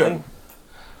stuff. Tripping.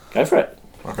 Go for it.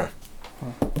 Okay.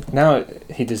 Now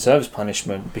he deserves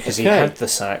punishment because he had the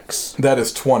sacks. That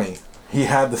is 20. He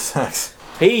had the sacks.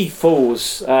 He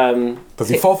falls. Does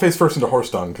he fall face first into horse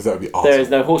dung? Because that would be awesome. There is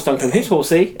no horse dung from his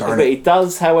horsey, but he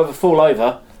does, however, fall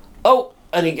over. Oh,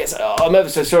 and he gets. Oh, I'm ever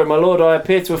so sorry, my lord. I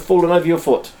appear to have fallen over your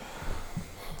foot.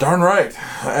 Darn right.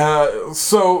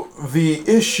 So the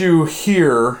issue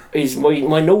here is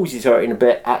my nose is hurting a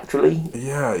bit. Actually.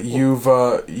 Yeah, you've.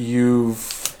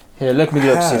 Here, let me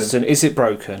look, citizen. Is it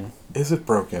broken? Is it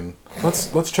broken?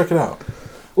 Let's check it out.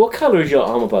 What colour is your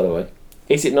armour, by the way?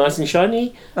 Is it nice and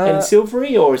shiny and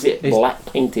silvery, or is it black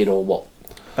painted, or what?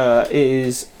 It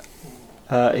is.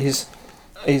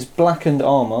 His blackened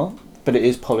armour, but it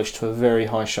is polished to a very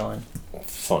high shine.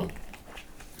 Fine.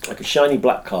 Like a shiny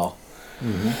black car.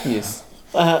 Mm-hmm. Yes.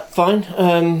 Fine.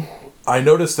 I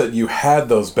noticed that you had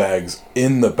those bags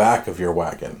in the back of your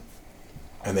wagon,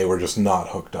 and they were just not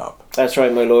hooked up. That's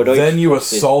right, my lord. Then you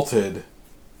assaulted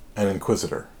an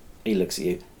Inquisitor. He looks at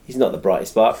you. He's not the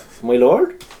brightest spark, my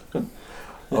lord.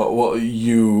 Well,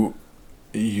 you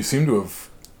seem to have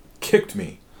kicked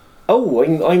me. Oh,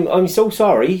 I'm so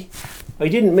sorry. I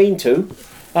didn't mean to.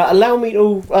 Allow me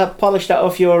to polish that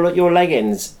off your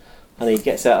leggings. And he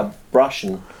gets out a brush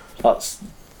and starts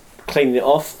cleaning it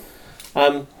off.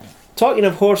 Talking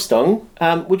of horse dung,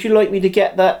 would you like me to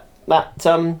get that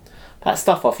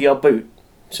stuff off your boot,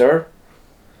 sir?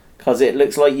 Because it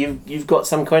looks like you've got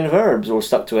some kind of herbs all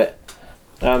stuck to it.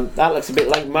 That looks a bit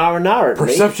like marinara to me.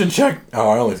 Perception check. Oh,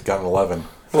 I only got an 11.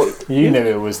 Well, you knew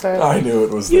it was there. I knew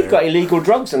it was there. You've got illegal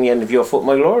drugs on the end of your foot,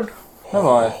 my lord. Have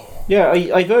I? Yeah,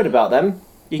 I've heard about them.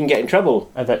 You can get in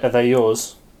trouble. Are they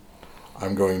yours?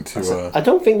 I'm going to... I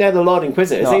don't think they're the Lord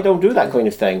Inquisitors. No. They don't do that kind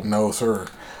of thing. No, sir.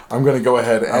 I'm going to go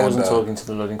ahead and... I wasn't talking to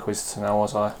the Lord Inquisitor now,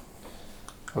 was I?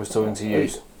 I was talking to you.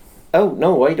 Oh,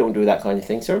 no, I don't do that kind of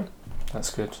thing, sir.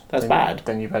 That's good. That's bad.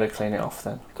 Then you better clean it off,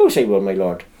 then. Of course I will, my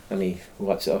lord. And he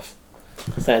wipes it off.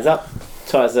 Stands up,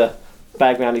 ties a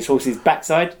bag round his horse's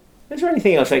backside. Is there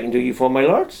anything else I can do you for, my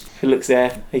lord? He looks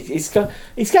there. He's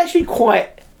actually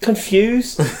quite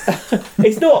confused.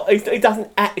 He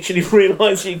doesn't actually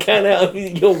realise you can out of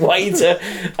your way to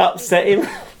upset him.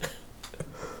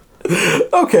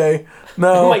 Okay.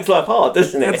 No. It makes life hard,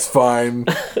 doesn't it? It's fine.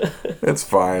 It's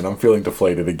fine. I'm feeling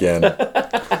deflated again.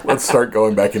 Let's start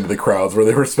going back into the crowds where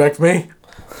they respect me.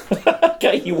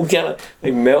 Okay, you walk down.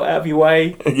 They melt out of your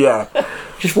way. Yeah.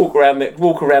 Just walk around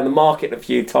the market a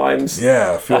few times.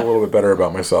 Yeah, feel a little bit better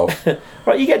about myself.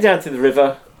 Right, you get down to the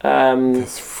river.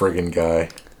 This friggin' guy.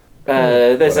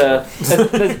 There's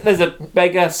a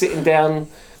beggar sitting down.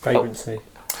 Vagrancy.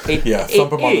 Thump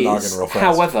him on the noggin real fast.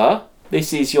 However,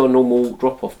 this is your normal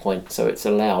drop-off point, so it's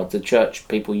allowed. The church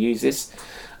people use this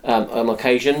on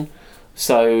occasion.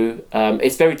 So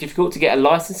it's very difficult to get a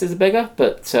license as a beggar,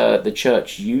 but the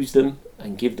church use them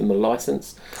and give them a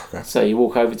license. Okay. So you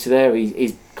walk over to there.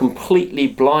 He's completely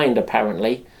blind,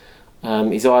 apparently.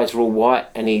 His eyes are all white,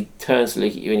 and he turns to look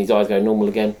at you, and his eyes go normal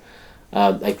again.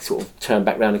 They sort of turn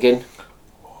back round again.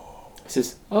 He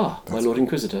says, my Lord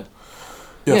Inquisitor.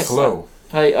 Yes, hello.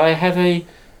 I have a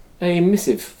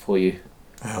missive for you.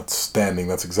 Outstanding.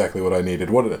 That's exactly what I needed.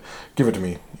 Give it to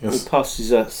me. Yes. He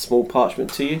passes a small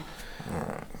parchment to you.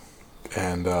 Alright.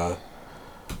 And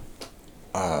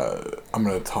I'm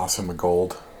going to toss him a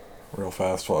gold real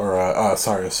fast. A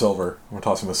silver. I'm going to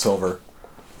toss him a silver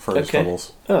for his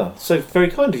troubles. Oh, so very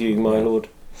kind of you, my lord.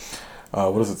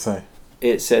 What does it say?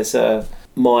 It says,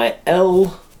 my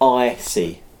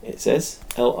L-I-C. It says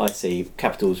L-I-C,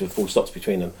 capitals with full stops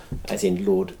between them, as in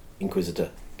Lord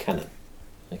Inquisitor Canon.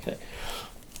 Okay.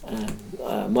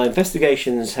 My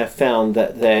investigations have found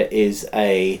that there is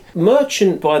a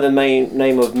merchant by the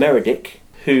name of Meredic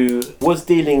who was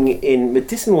dealing in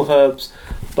medicinal herbs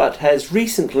but has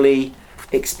recently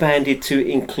expanded to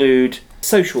include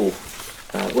social,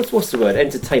 what's the word?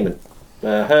 Entertainment.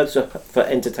 Herbs for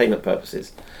entertainment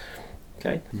purposes.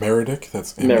 Okay. Meredic?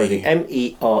 That's Meredic. M-E-R-E-D-I-K.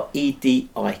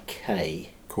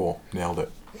 Cool. Nailed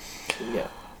it. Yeah.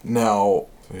 Now,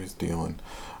 so he's dealing.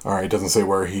 Alright, it doesn't say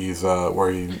where he's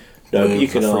where he No, but you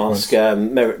can ask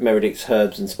Meredic's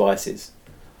Herbs and Spices.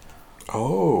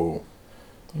 Oh.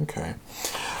 Okay.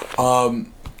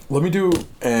 Let me do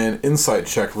an insight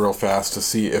check real fast to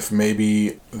see if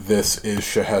maybe this is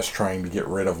Shahesh trying to get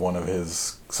rid of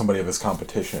somebody of his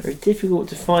competition. Very difficult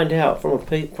to find out from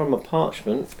a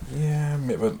parchment. Yeah,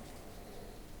 but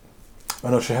oh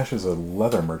no, Shahesh is a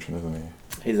leather merchant, isn't he?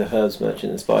 He's a herbs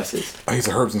merchant and spices. Oh, he's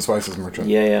a herbs and spices merchant.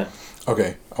 Yeah.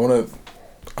 Okay, I'm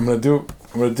gonna do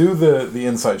the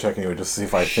insight check anyway, just to see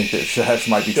if I think that Shahesh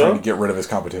might be trying to get rid of his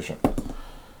competition.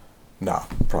 No,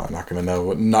 probably not gonna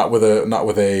know. Not with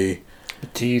a.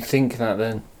 Do you think that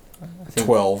then? think,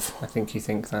 12. I think you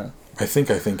think that. I think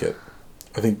it.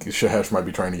 I think Shahesh might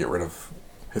be trying to get rid of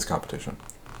his competition.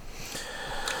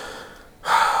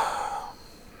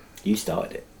 You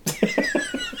started it.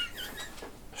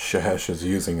 Shahesh is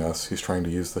using us. He's trying to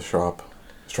use the shop.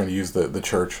 He's trying to use the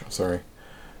church,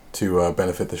 to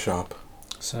benefit the shop.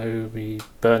 So we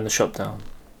burn the shop down.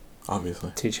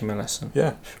 Obviously. Teach him a lesson.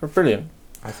 Yeah. Brilliant.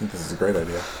 I think this is a great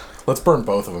idea. Let's burn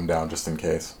both of them down just in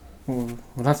case. We'll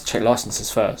have to check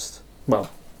licenses first. Well,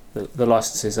 the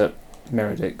licenses at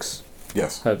Meredith's.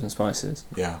 Yes. Herbs and spices.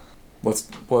 Yeah. Let's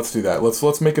do that. Let's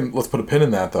put a pin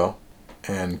in that though,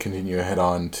 and continue ahead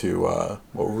on to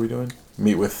what were we doing?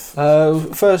 Meet with.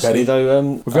 Firstly, Betty. though,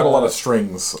 we've got a lot of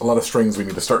strings. A lot of strings we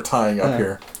need to start tying up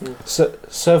here.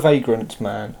 Sir Vagrant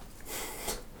Man.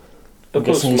 Of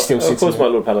course, my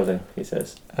Lord Paladin, he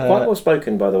says. Quite well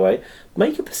spoken, by the way.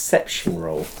 Make a perception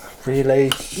roll. Really?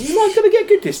 You're not going to get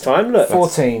good this time, look.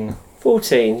 14.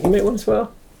 14. You make one as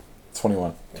well?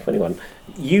 21. 21.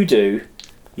 You do.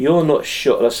 You're not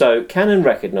sure. So, Canon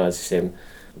recognises him.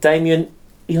 Damien,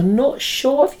 you're not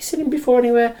sure if you've seen him before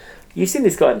anywhere. You've seen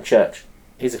this guy in the church.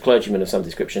 He's a clergyman of some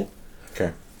description.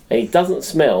 Okay. And he doesn't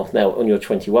smell, now on your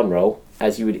 21 roll,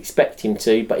 as you would expect him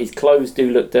to, but his clothes do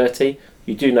look dirty.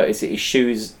 You do notice that his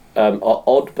shoes are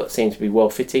odd, but seem to be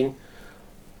well-fitting.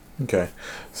 Okay.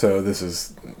 So this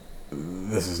is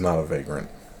not a vagrant.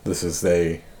 This is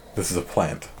a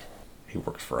plant. He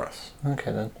works for us.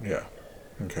 Okay, then. Yeah.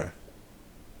 Okay.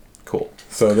 Cool.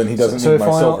 So then he doesn't need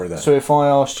my silver then. So if I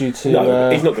asked you to... No,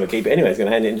 he's not going to keep it anyway. He's going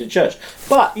to hand it into the church.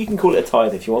 But you can call it a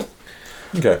tithe if you want.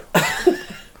 Okay.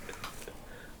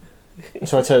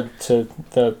 So I turn to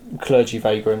the clergy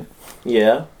vagrant.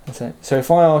 Yeah. That's it. So if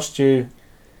I asked you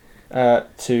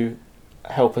to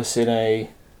help us in a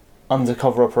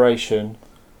undercover operation,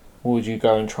 would you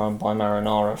go and try and buy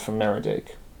marinara from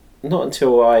Meredith? Not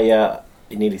until I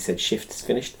nearly said shift is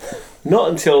finished. Not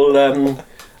until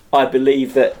I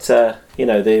believe that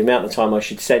the amount of time I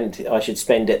should spend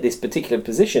at this particular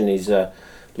position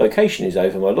location is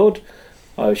over, my lord.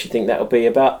 I should think that'll be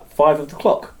about 5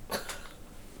 o'clock.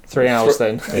 3 hours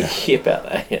then. Yeah, about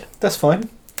that. Yeah, that's fine.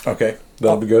 Okay,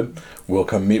 that'll be good. We'll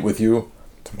come meet with you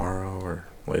tomorrow or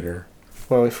later.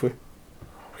 Well, if we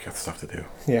got stuff to do.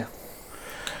 Yeah.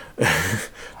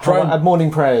 Try at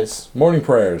morning prayers. Morning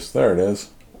prayers. There it is.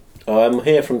 I'm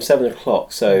here from 7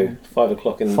 o'clock, so 5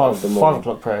 o'clock in the morning. 5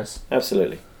 o'clock prayers.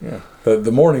 Absolutely. Yeah.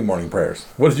 The morning prayers.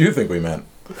 What did you think we meant?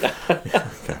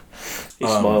 Okay. He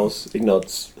smiles. He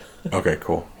nods. Okay,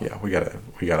 cool. Yeah, we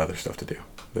got other stuff to do.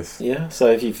 Yeah.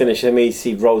 So if you finish him,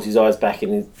 he rolls his eyes back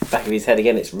in the back of his head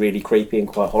again. It's really creepy and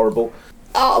quite horrible.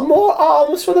 More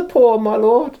alms for the poor, my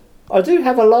lord. I do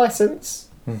have a license.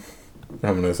 I'm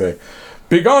going to say,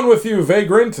 "Begone with you,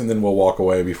 vagrant," and then we'll walk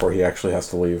away before he actually has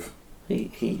to leave.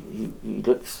 He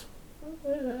looks.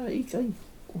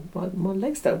 My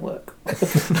legs don't work.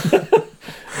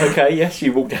 Okay, yes,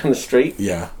 you walk down the street.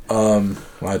 Yeah. Well,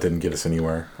 that didn't get us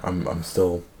anywhere. I'm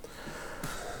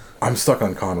stuck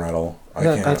on Conradl.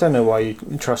 I don't know why you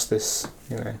trust this,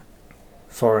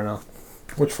 foreigner.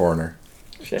 Which foreigner?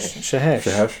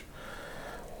 Shahesh.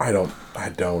 I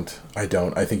don't.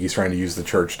 I think he's trying to use the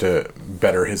church to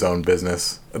better his own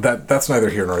business. That's neither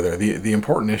here nor there. The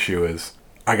important issue is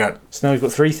So now we've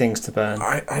got 3 things to burn.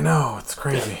 I know, it's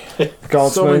crazy. Guardsman,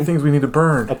 so many things we need to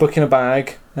burn. A book in a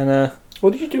bag, and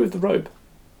What did you do with the robe?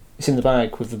 It's in the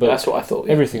bag with the book. That's what I thought.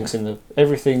 Yeah.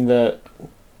 Everything that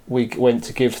we went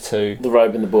to give to. The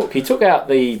robe and the book. He took out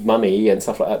the mummy and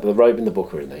stuff like that, but the robe and the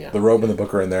book are in there, yeah. The robe and the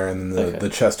book are in there, and then the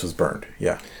chest was burned,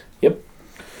 yeah. Yep.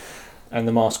 And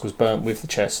the mask was burnt with the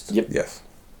chest. Yep. Yes.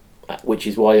 Which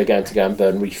is why you're going to go and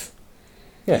burn Reef.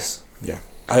 Yes. Yeah.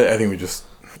 I think we just...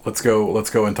 Let's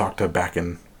go and talk to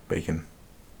Bacon.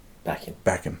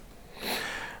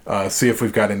 See if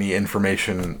we've got any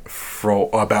information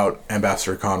about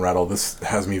Ambassador Conradl. This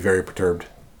has me very perturbed.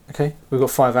 Okay, we've got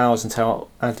 5 hours until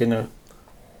our dinner.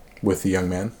 With the young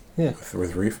man? Yeah.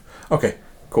 With Reef? Okay,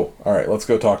 cool. All right, let's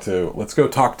go talk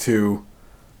to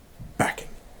Bacon.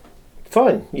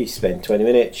 Fine. You spend 20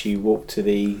 minutes, you walk to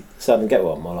the southern gate,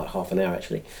 well, more like half an hour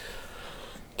actually.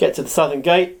 Get to the southern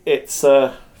gate, it's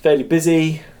fairly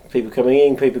busy, people coming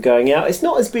in, people going out. It's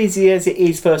not as busy as it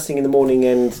is first thing in the morning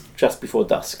and just before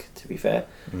dusk, to be fair.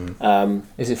 Mm.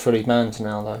 Is it fully manned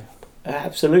now, though?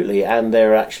 Absolutely, and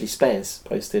there are actually spares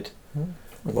posted.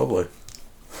 Lovely.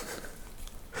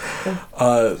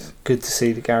 Good to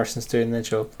see the garrison's doing their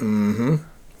job. Mm-hmm.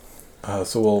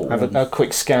 So we'll have a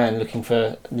quick scan looking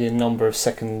for the number of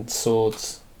second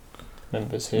swords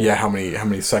members here. Yeah, how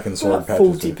many second sword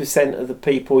patches? 40% of the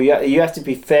people. You have to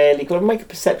be fairly close. Make a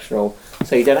perception roll,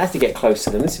 so you don't have to get close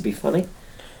to them. This would be funny.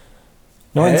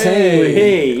 19!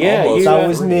 Hey, yeah, that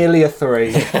was nearly a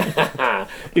 3.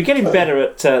 You're getting better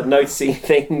at noticing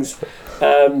things.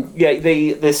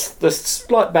 The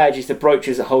slight badges, the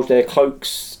brooches that hold their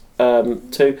cloaks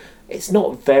too. It's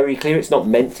not very clear. It's not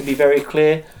meant to be very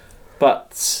clear,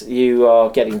 but you are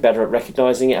getting better at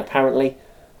recognising it apparently.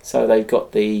 So they've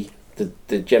got the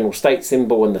general state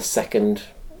symbol and the second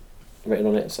written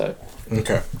on it. So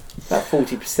okay, about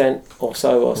 40% or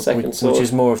so are second sword, which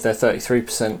is more of their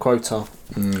 33% quota.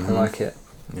 Mm-hmm. I like it.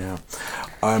 Yeah,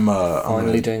 I'm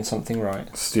finally doing something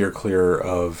right. Steer clear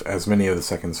of as many of the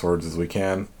second swords as we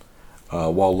can,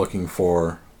 while looking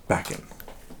for back-in.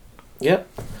 Yep.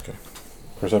 Okay.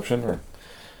 Perception, or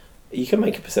you can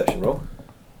make a perception roll.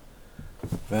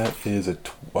 That is a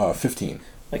 15.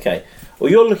 Okay. Well,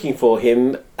 you're looking for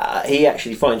him. He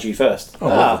actually finds you first.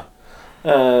 Oh,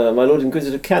 my Lord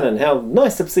Inquisitor Cannon, how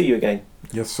nice to see you again.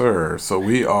 Yes, sir. So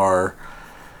we are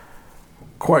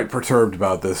quite perturbed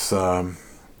about this.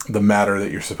 The matter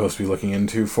that you're supposed to be looking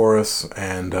into for us,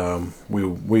 and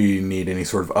we need any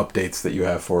sort of updates that you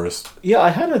have for us.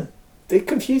 Yeah, it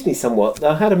confused me somewhat.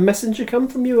 I had a messenger come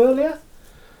from you earlier,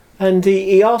 and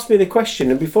he asked me the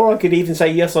question, and before I could even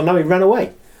say yes or no, he ran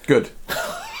away. Good.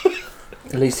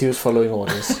 At least he was following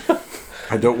orders.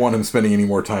 I don't want him spending any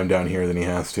more time down here than he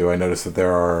has to. I noticed that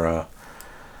there are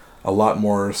a lot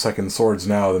more second swords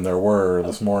now than there were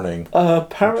this morning.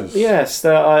 Apparently, yes.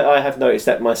 I have noticed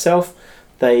that myself.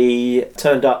 They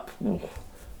turned up,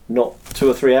 not 2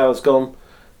 or 3 hours gone,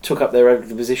 took up their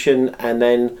regular position, and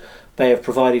then they have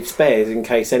provided spares in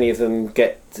case any of them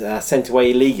get sent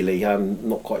away illegally. I'm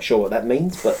not quite sure what that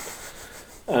means, but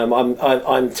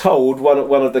I'm told one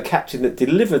of the captain that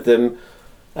delivered them.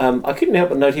 I couldn't help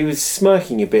but note he was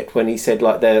smirking a bit when he said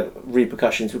like their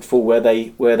repercussions would fall where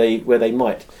they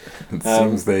might. It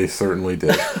seems they certainly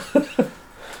did.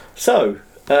 So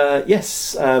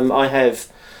yes, I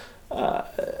have.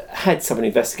 Had someone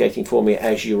investigating for me,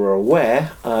 as you were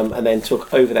aware, and then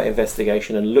took over that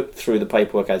investigation and looked through the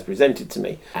paperwork as presented to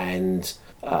me. And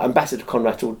Ambassador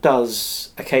Conrattle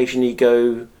does occasionally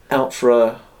go out for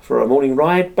a morning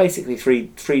ride, basically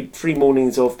three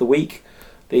mornings of the week,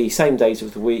 the same days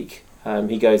of the week.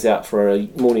 He goes out for a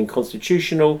morning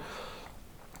constitutional.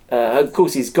 Of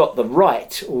course, he's got the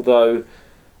right, although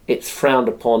it's frowned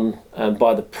upon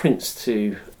by the prince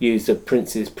to use the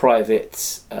prince's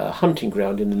private hunting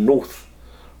ground in the north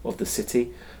of the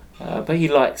city. But he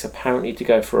likes apparently to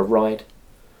go for a ride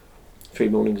 3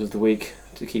 mornings of the week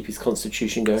to keep his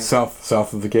constitution going. South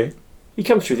of the gate? He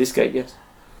comes through this gate, yes.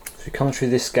 So he comes through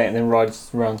this gate and then rides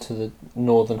around to the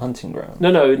northern hunting ground?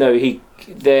 No.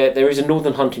 There is a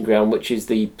northern hunting ground which is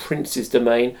the prince's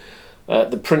domain.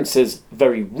 The prince has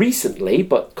very recently,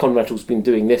 but Conrattle's been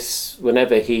doing this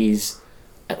whenever he's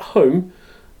at home,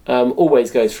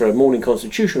 always goes for a morning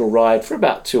constitutional ride for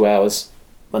about 2 hours,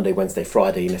 Monday, Wednesday,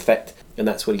 Friday in effect, and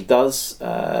that's what he does.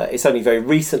 It's only very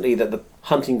recently that the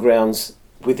hunting grounds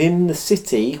within the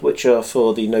city, which are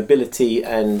for the nobility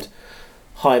and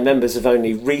high members, have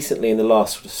only recently in the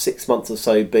last 6 months or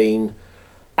so been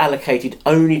allocated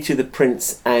only to the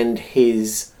prince and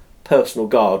his personal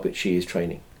guard, which he is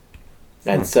training.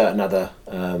 And certain other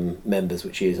members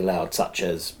which he is allowed, such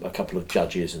as a couple of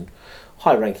judges and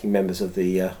high-ranking members of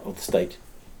the state.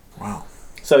 Wow.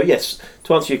 So yes,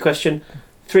 to answer your question,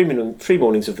 3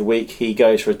 mornings of the week he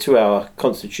goes for a 2-hour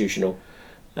constitutional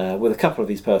with a couple of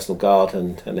his personal guard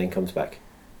and then comes back.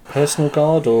 Personal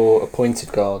guard or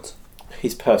appointed guard?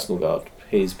 His personal guard,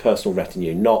 his personal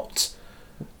retinue,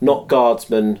 not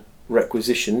guardsmen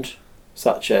requisitioned,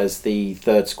 such as the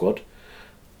 3rd squad.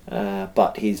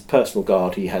 But his personal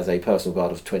guard, he has a personal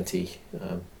guard of 20,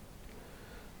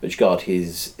 which guard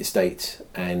his estate,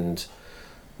 and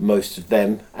most of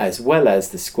them, as well as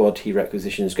the squad he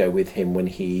requisitions, go with him when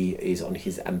he is on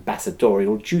his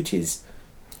ambassadorial duties.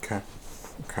 Okay.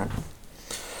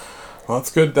 Well,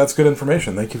 that's good. That's good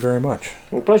information. Thank you very much.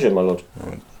 Well, pleasure, my lord.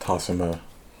 Toss him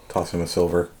a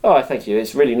silver. Oh, thank you.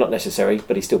 It's really not necessary,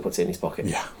 but he still puts it in his pocket.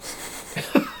 Yeah.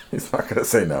 He's not going to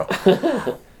say no.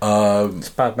 It's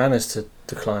bad manners to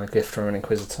decline a gift from an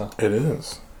Inquisitor. It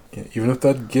is. Yeah, even if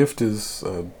that gift is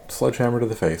a sledgehammer to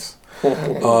the face.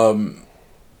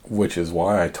 Which is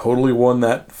why I totally won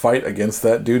that fight against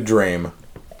that dude Drame.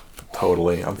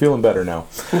 Totally. I'm feeling better now.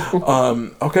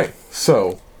 Okay,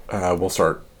 so we'll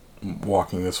start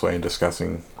walking this way and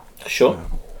discussing. Sure.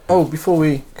 Before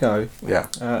we go. Yeah.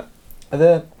 Are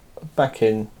there back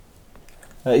in...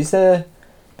 is there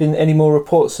been any more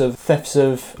reports of thefts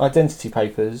of identity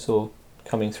papers or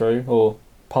coming through, or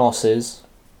passes?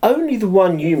 Only the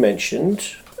one you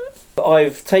mentioned.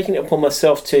 I've taken it upon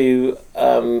myself to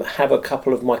have a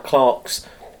couple of my clerks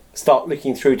start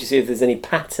looking through to see if there's any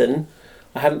pattern.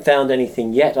 I haven't found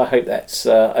anything yet. I hope that's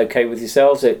okay with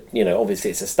yourselves.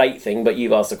 Obviously it's a state thing, but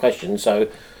you've asked the question, so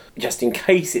just in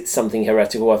case it's something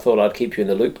heretical, I thought I'd keep you in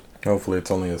the loop. Hopefully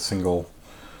it's only a single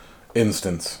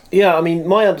instance. Yeah, I mean,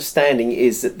 my understanding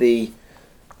is that the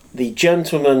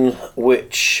gentleman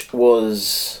which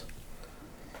was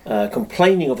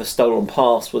complaining of a stolen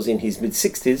pass was in his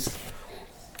mid-60s,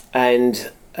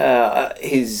 and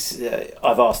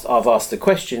I've asked the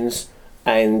questions,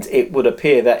 and it would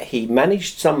appear that he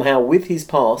managed somehow with his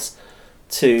pass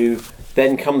to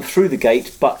then come through the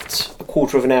gate, but a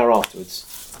quarter of an hour afterwards.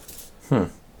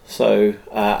 So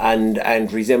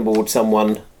and resembled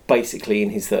someone basically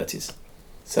in his 30s.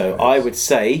 So I would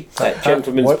say that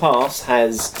gentleman's pass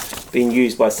has been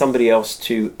used by somebody else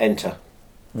to enter.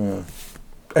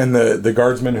 And the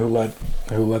guardsman who let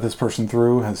this person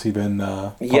through, has he been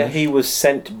punished? Yeah, he was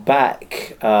sent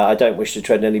back. I don't wish to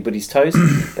tread anybody's toes,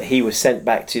 but he was sent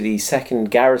back to the 2nd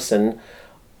Garrison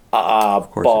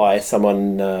by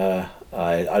someone.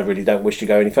 I really don't wish to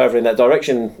go any further in that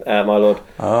direction, my lord.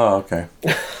 Oh, okay.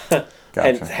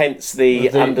 Gotcha. Hence the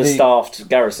understaffed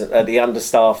garrison, the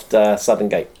understaffed Southern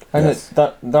Gate. And yes.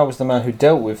 that was the man who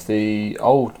dealt with the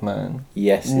old man.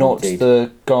 Yes, not indeed.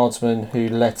 the guardsman who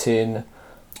let in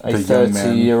a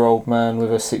 30-year-old man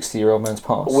with a 60-year-old man's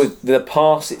pass. With the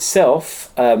pass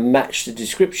itself matched the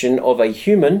description of a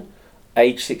human,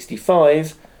 age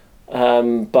 65,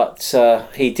 but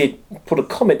he did put a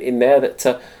comment in there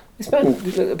that this man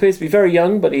appears to be very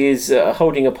young, but he is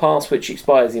holding a pass which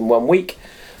expires in 1 week.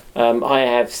 I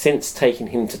have since taken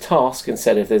him to task and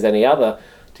said if there's any other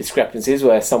discrepancies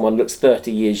where someone looks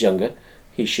 30 years younger,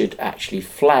 he should actually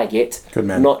flag it, good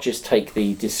man. Not just take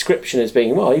the description as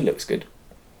being, well, he looks good.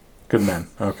 Good man.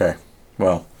 Okay.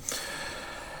 Well,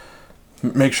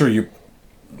 make sure you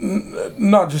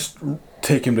not just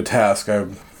take him to task.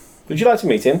 Would you like to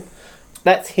meet him?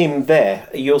 That's him there.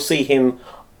 You'll see him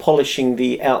polishing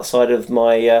the outside of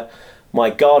my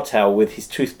guard tower with his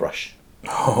toothbrush.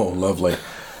 Oh, lovely.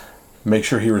 Make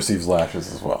sure he receives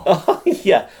lashes as well. Oh,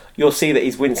 yeah. You'll see that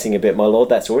he's wincing a bit, my lord.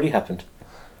 That's already happened.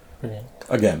 Brilliant.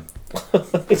 Again.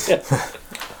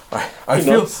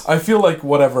 I feel like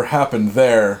whatever happened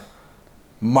there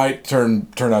might turn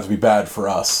out to be bad for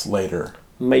us later.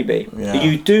 Maybe. Yeah.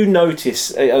 You do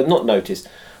notice, not notice,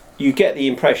 you get the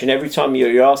impression every time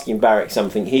you're asking Barrick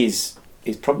something, he's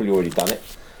probably already done it.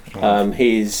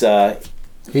 He's a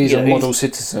model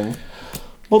citizen.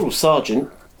 Model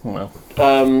sergeant. Well,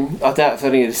 I doubt if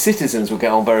any of the citizens will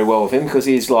get on very well with him because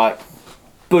he's like,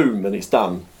 boom, and it's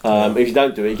done. If you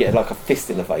don't do it, you get like a fist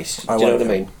in the face. Do you know what I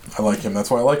mean? I like him. That's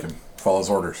why I like him. Follows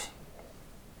orders.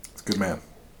 He's a good man.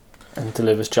 And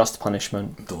delivers just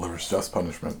punishment. Delivers just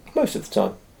punishment. Most of the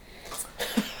time.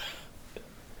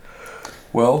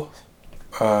 Well,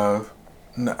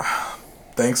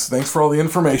 thanks for all the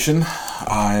information.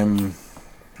 I'm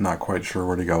not quite sure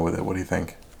where to go with it. What do you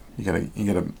think? I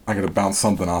gotta bounce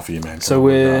something off of you, man.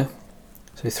 So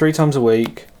 3 times a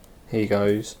week he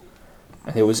goes,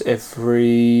 and it was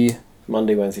every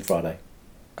Monday, Wednesday, Friday.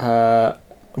 No,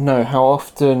 how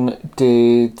often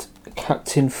did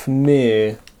Captain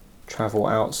Vermeer travel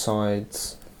outside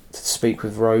to speak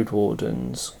with road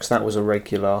wardens? Because that was a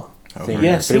regular thing.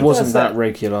 Yes, but it wasn't that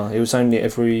regular. It was only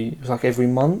every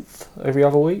month, every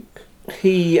other week.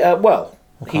 He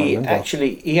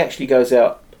actually goes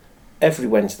out every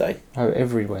Wednesday. Oh,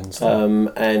 every Wednesday.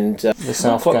 And the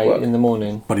South Gate in the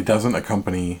morning. But he doesn't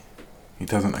accompany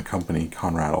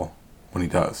Conradle when he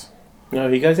does. No,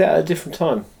 he goes out at a different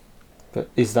time. But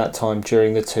is that time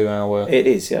during the 2 hour? It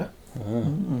is, yeah.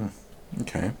 Oh.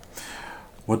 Okay.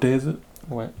 What day is it?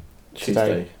 What?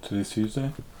 Tuesday. Today's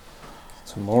Tuesday?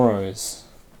 Tomorrow is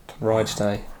Ride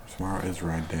Day. Tomorrow is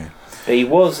Ride Day. He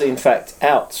was, in fact,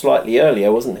 out slightly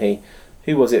earlier, wasn't he?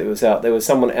 Who was it who was out? There was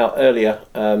someone out earlier,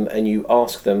 and you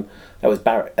asked them. That was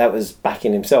Barrett. That was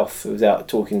Backing himself, who was out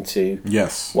talking to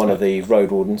one of the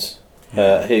road wardens.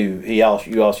 Yeah. Who you asked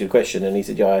you a question, and he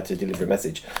said, "Yeah, I had to deliver a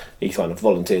message." He kind of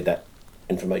volunteered that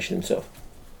information himself.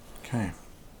 Okay.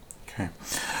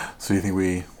 So you think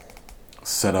we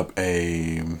set up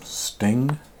a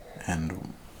sting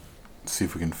and see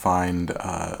if we can find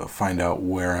out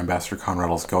where Ambassador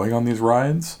Conradle's going on these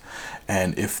rides,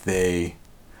 and if they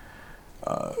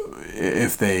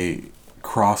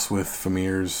cross with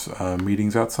Vermeer's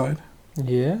meetings outside?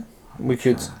 Yeah, we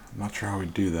could. I'm not sure how we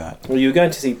do that. Well, you were going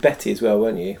to see Betty as well,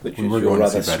 weren't you? Which was your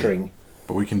other string.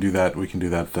 But we can do that.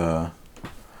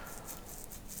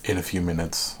 In a few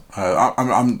minutes.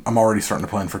 I'm already starting to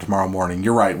plan for tomorrow morning.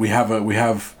 You're right. We have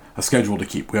a schedule to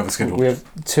keep. We have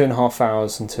 2.5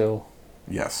 hours until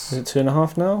Yes. Is it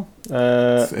 2.5 now?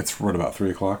 It's right about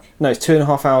 3 o'clock. No, it's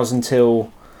 2.5 hours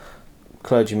until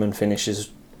clergyman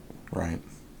finishes. Right.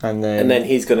 And then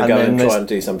he's going to go and try and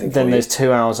do something for you. Then there's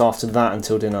 2 hours after that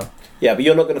until dinner. Yeah, but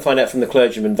you're not going to find out from the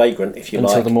clergyman vagrant, if you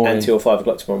until the morning. until 5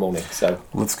 o'clock tomorrow morning. So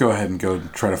let's go ahead and go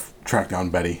try to track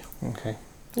down Betty. Okay.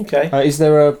 Is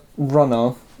there a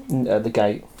runner at the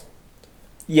gate?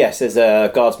 Yes, there's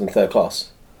a guardsman 3rd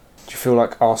class. Do you feel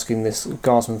like asking this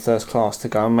guardsman 1st class to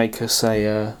go and make us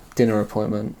a dinner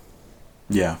appointment?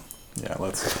 Yeah,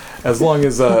 let's. As long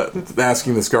as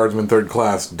asking this guardsman 3rd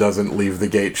class doesn't leave the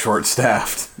gate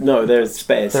short-staffed. No, there's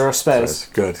spares. There are spares.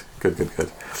 Good.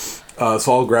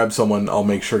 So I'll grab someone. I'll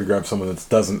make sure to grab someone that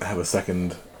doesn't have a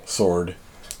 2nd sword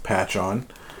patch on.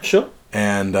 Sure.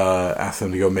 And ask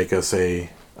them to go make us a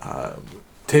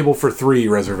table for 3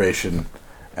 reservation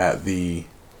at the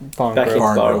Becky's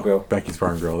Bar and Grill. Becky's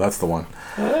Bar and Grill. That's the one.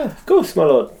 Of course, my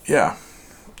lord. Yeah.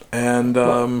 And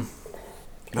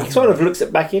he sort of looks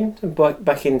at Beckin, and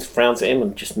Beckin frowns at him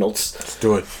and just nods. Let's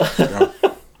do it.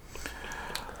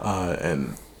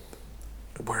 And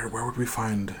where would we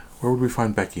find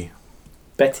Becky?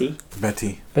 Betty.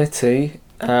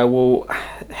 Well,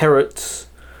 Herod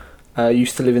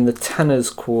used to live in the Tanner's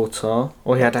Quarter,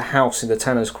 or he had a house in the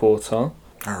Tanner's Quarter. All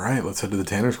right, let's head to the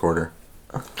Tanner's Quarter.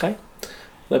 Okay.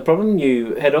 No problem.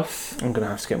 You head off. I'm going to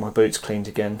have to get my boots cleaned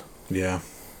again. Yeah,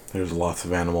 there's lots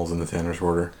of animals in the Tanner's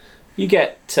Quarter. You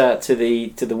get to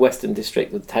the Western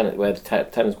District, where the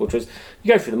Tanner's Quarter is.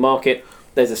 You go through the market.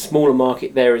 There's a smaller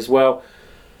market there as well.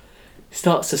 It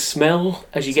starts to smell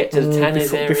as you get to the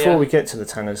Tanner's area. Before we get to the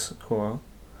Tanner's Quarter,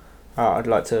 I'd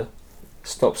like to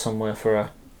stop somewhere for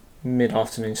a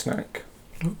mid-afternoon snack.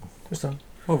 Just done.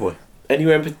 Lovely.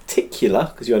 Anywhere in particular?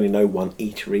 Because you only know one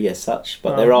eatery as such,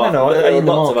 but there are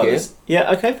lots of others.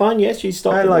 Yeah, okay, fine. Yes, you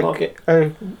stop in the market.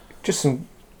 Just some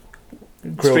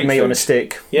grilled meat on a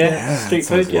stick. Yeah, street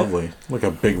food. Yeah, lovely. Like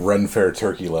a big Ren Fair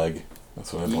turkey leg.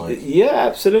 That's what I'd like. Yeah,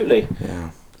 absolutely.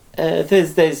 Yeah.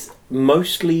 There's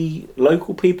mostly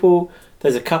local people.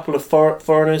 There's a couple of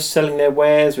foreigners selling their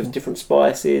wares with different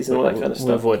spices and all that kind of stuff.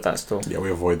 We avoid that store. Yeah,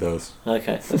 we avoid those.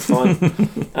 Okay, that's fine.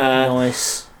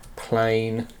 Nice,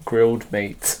 plain, grilled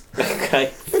meat. Okay,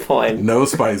 fine. No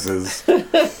spices.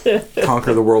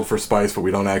 Conquer the world for spice, but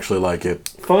we don't actually like it.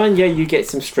 Fine, yeah, you get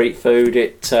some street food.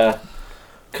 It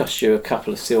costs you a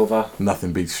couple of silver.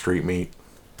 Nothing beats street meat.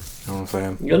 You know what I'm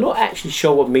saying? You're not actually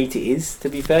sure what meat it is, to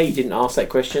be fair. You didn't ask that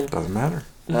question. Doesn't matter.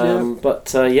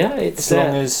 But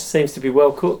it seems to be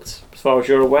well cooked, as far as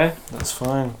you're aware. That's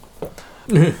fine.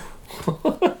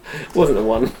 Wasn't a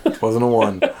 1. Wasn't a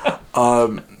 1.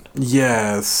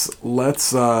 Yes,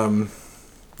 let's... that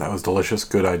was delicious.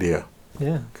 Good idea.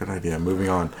 Yeah. Good idea. Moving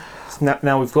on.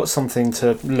 Now we've got something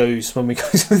to lose when we go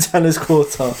to the Tanner's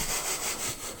Quarter.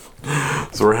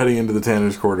 So we're heading into the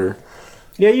Tanner's Quarter.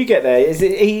 Yeah, you get there. As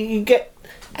you get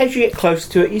closer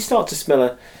to it, you start to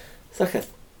smell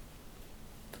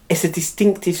it's a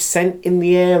distinctive scent in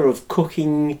the air of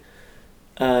cooking,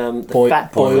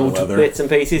 fat boiled bits and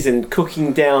pieces, and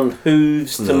cooking down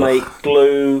hooves to make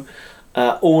glue,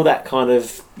 all that kind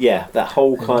of that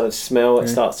whole kind of smell. It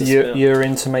starts to smell.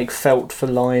 Urine to make felt for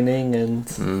lining and.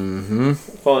 Mm-hmm.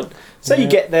 Fine. So you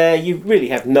get there. You really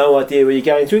have no idea where you're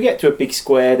going to. We get to a big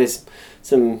square. There's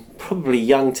some probably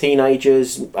young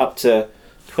teenagers up to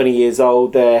 20 years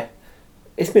old there.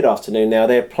 It's mid-afternoon now.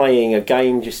 They're playing a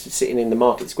game just sitting in the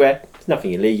market square. There's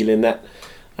nothing illegal in that.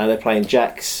 They're playing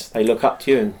jacks. They look up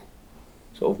to you and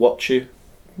sort of watch you.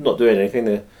 Not doing anything.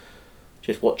 They're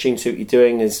just watching, see what you're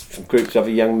doing. There's some groups of other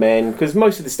young men. Because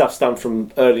most of the stuff's done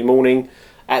from early morning.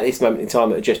 At this moment in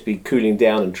time, it would just be cooling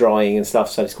down and drying and stuff.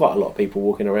 So there's quite a lot of people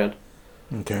walking around.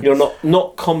 Okay. You're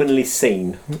not commonly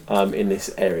seen in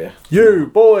this area. You,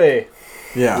 boy!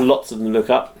 Yeah. Lots of them look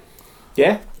up.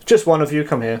 Yeah? Just one of you,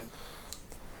 come here.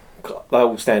 They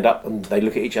all stand up and they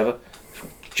look at each other,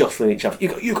 jostling each other.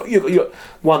 You got.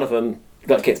 One of them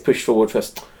gets pushed forward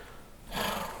first,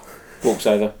 walks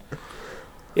over.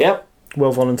 Yep.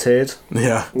 Well volunteered.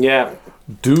 Yeah. Yeah.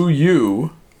 Do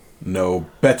you know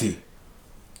Betty?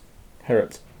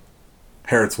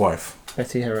 Herritt's wife.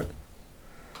 Betty Herritt.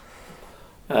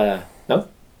 No.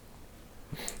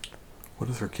 What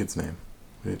is her kid's name?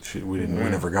 We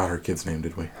never got her kid's name,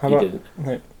 did we? You didn't.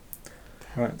 No.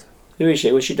 Right. Who is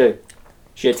she? What's she do? Is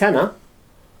she a tanner?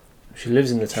 She lives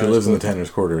in the Tanner's Quarter. She lives in the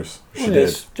Tanner's Quarters.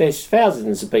 There's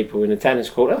thousands of people in the Tanner's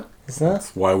Quarter. Is that?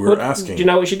 That's why we were asking. Do you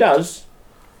know what she does?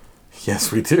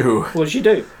 Yes, we do. What does she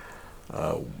do?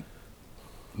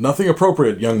 Nothing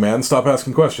appropriate, young man. Stop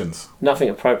asking questions. Nothing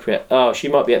appropriate. Oh, she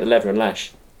might be at the Leather and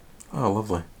Lash. Oh,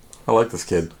 lovely. I like this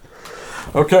kid.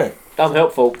 Okay. I'm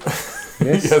helpful.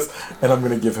 Yes, and I'm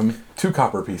going to give him 2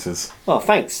 copper pieces. Oh,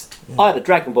 thanks. Yeah. I had a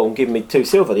Dragon Ball giving me 2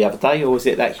 silver the other day, or was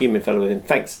it that human fellow with him?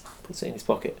 Thanks. Puts it in his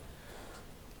pocket.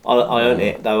 I earned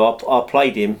it, though. I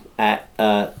played him at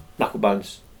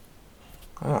Knucklebones.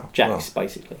 Oh, Jax,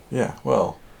 basically. Yeah,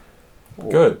 well,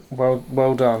 good.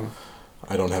 Well done.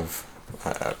 I don't have...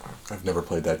 I've never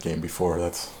played that game before.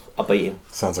 I beat him.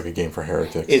 Sounds like a game for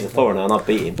heretics. He's a foreigner and I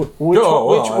beat him.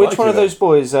 Which one of those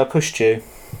boys pushed you?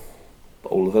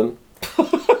 All of them.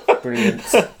 Brilliant.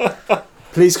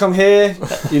 Please come here.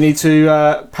 You need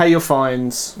to pay your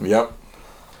fines. Yep.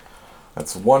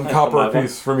 That's 1 copper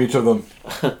piece from each of them.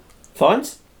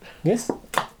 Fines? Yes.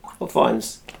 What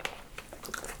fines?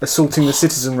 Assaulting the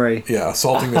citizenry. Yeah,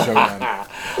 assaulting the showman.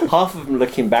 Half of them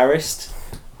look embarrassed.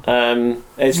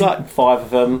 There's like 5 of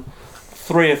them.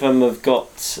 3 of them have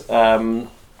got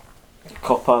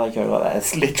copper. They go like that.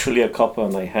 It's literally a copper,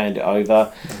 and they hand it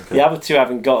over. Okay. The other 2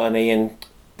 haven't got any, and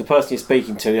the person you're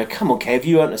speaking to, you go, "Come on, Kev,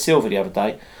 you earned a silver the other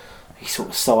day." He sort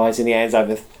of sighs and he hands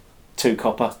over 2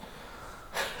 copper.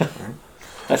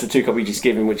 That's the 2 copper you just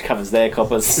give him, which covers their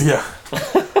coppers. Yeah.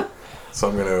 So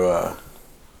I'm going to,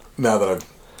 now that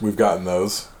we've gotten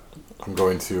those, I'm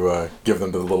going to give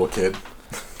them to the little kid.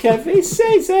 Kev, it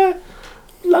says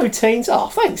low teens. Oh,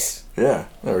 thanks. Yeah,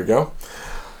 there we go.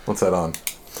 What's that on?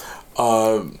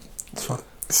 So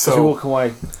as you walk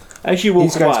away. He's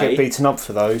going to get beaten up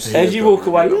for those. As you walk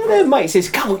away, their mate says,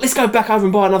 "Come on, let's go back over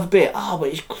and buy another beer." "Oh, but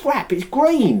it's crap. It's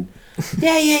green."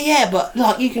 yeah, but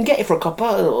like you can get it for a copper.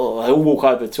 Or they all walk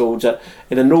over towards it.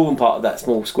 In the northern part of that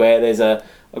small square, there's a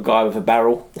guy with a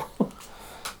barrel.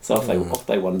 So off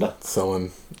they wander.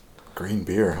 Selling green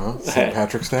beer, huh? St.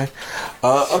 Patrick's Day.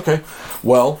 Okay,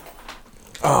 well,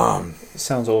 it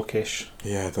sounds orcish.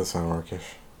 Yeah, it does sound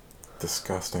orcish.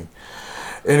 Disgusting.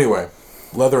 Anyway,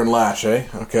 leather and lash, eh?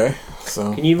 Okay,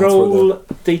 so can you roll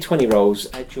D20 rolls?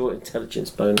 Add your intelligence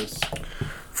bonus.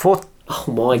 Oh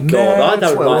my god, I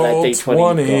don't like that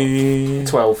D20.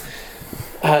 12.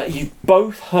 You've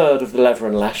both heard of the leather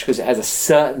and lash because it has a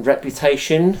certain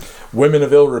reputation. Women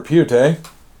of ill repute, eh?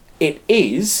 It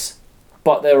is,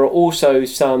 but there are also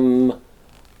some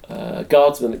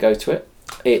guardsmen that go to it.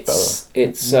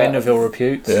 It's men of ill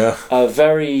repute. Yeah.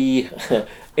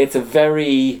 It's a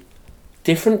very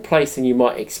different place than you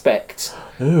might expect.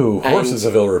 Ooh, horses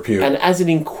of ill repute. And as an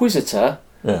Inquisitor,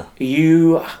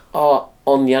 you are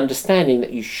on the understanding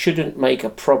that you shouldn't make a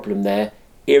problem there,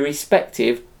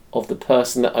 irrespective of the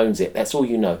person that owns it. That's all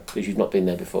you know, because you've not been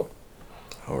there before.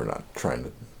 Oh, we're not trying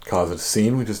to cause a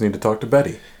scene. We just need to talk to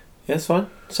Betty. Yeah, that's fine.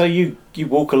 So you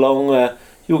walk along,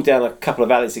 you walk down a couple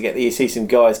of alleys to get there. You see some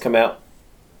guys come out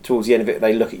towards the end of it.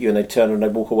 They look at you and they turn and they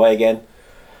walk away again.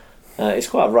 It's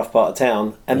quite a rough part of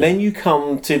town. And then you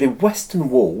come to the western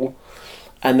wall,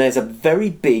 and there's a very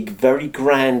big, very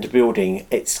grand building.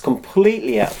 It's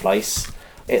completely out of place.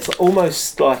 It's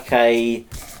almost like a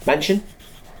mansion.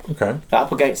 Okay.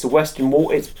 Up against the western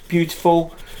wall. It's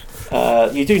beautiful.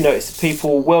 You do notice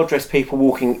people, well-dressed people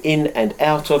walking in and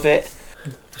out of it.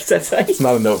 What's that say? It's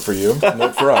not a note for you. It's a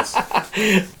note for us.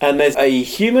 And there's a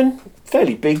human,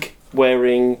 fairly big,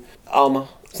 wearing armour,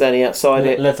 standing outside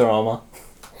it. Leather armour.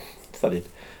 Studied.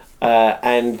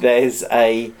 And there's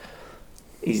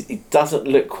he doesn't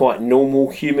look quite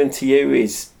normal human to you.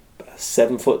 He's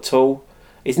 7 foot tall.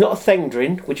 He's not a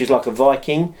Thengdrin, which is like a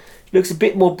Viking. He looks a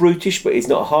bit more brutish, but he's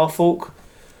not a half-orc.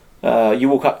 You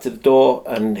walk up to the door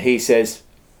and he says,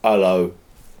 "Hello,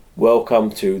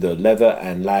 welcome to the Leather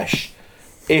and Lash.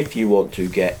 If you want to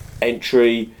get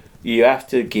entry, you have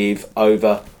to give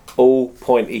over all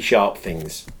pointy sharp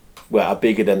things. Well, are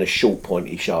bigger than a short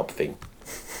pointy sharp thing."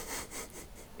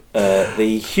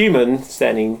 The human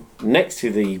standing next to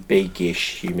the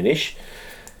big-ish humanish,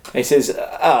 he says,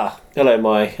 "Hello,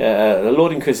 my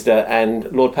Lord Inquisitor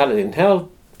and Lord Paladin. How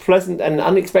pleasant and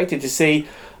unexpected to see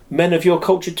men of your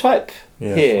cultured type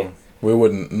here." Sure. We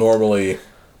wouldn't normally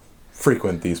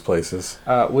frequent these places.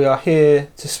 We are here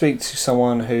to speak to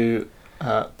someone who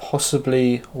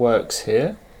possibly works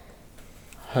here.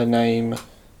 Her name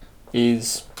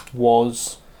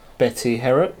was Betty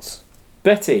Herrett.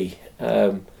 Betty.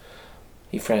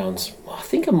 He frowns. I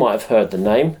think I might have heard the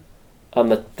name. And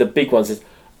the big one says,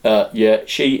 "Yeah,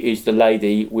 she is the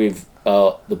lady with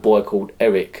the boy called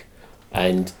Eric,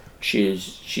 and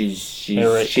she's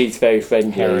very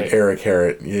friendly." Eric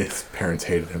Herrett. Yeah, his parents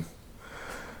hated him.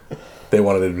 They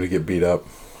wanted him to get beat up.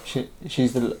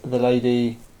 She's the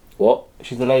lady. What?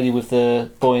 She's the lady with the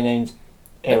boy named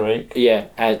Eric. Yeah,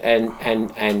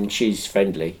 and she's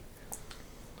friendly.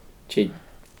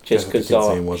 Just because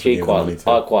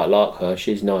I quite like her.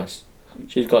 She's nice.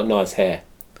 She's got nice hair,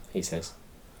 he says.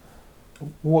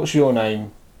 What's your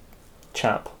name,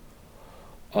 chap?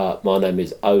 My name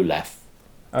is Olaf.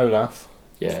 Olaf?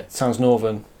 Yeah. Sounds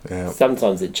northern. Yeah.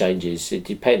 Sometimes it changes. It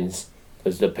depends.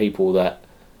 Because the people that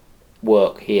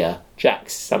work here,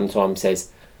 Jax sometimes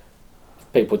says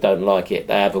if people don't like it,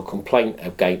 they have a complaint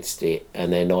against it,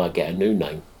 and then I get a new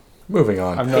name. Moving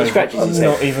on. I'm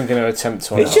not even going to attempt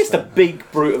to. It's just a big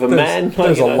brute of a man.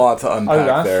 There's a lot to unpack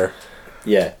Olaf. there.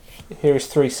 Yeah. Here is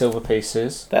 3 silver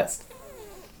pieces. That's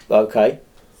okay.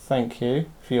 Thank you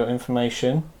for your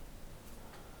information.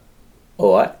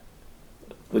 All right.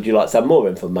 Would you like some more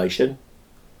information?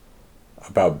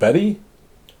 About Betty?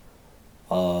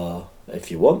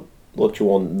 If you want. What do you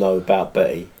want to know about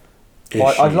Betty?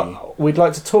 We'd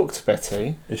like to talk to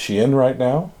Betty. Is she in right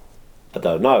now? I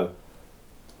don't know.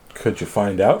 Could you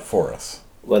find out for us?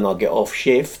 When I get off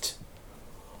shift.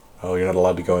 Oh, you're not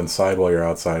allowed to go inside while you're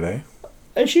outside, eh?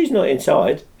 And she's not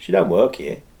inside. She don't work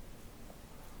here.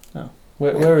 Oh.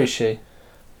 Where is she?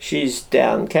 She's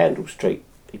down Candle Street,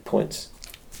 he points.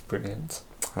 Brilliant.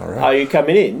 All right. Are you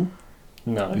coming in?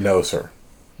 No. No, sir.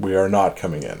 We are not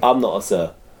coming in. I'm not a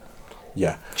sir.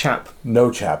 Yeah. Chap.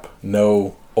 No chap.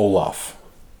 No Olaf.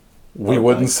 We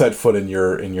wouldn't set foot in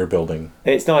your building.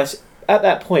 It's nice. At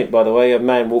that point, by the way, a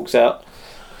man walks out,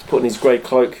 putting his grey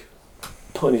cloak,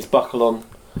 putting his buckle on.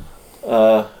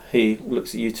 He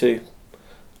looks at you two,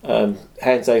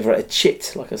 hands over a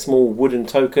chit, like a small wooden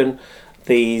token.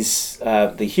 The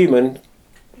human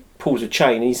pulls a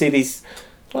chain, and you see these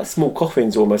like small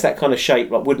coffins almost, that kind of shape,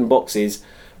 like wooden boxes,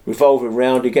 revolving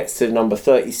around. He gets to number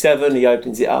 37, he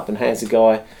opens it up and hands the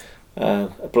guy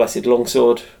a blessed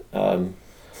longsword.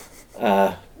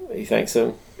 He thanks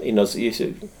him. He nods at you,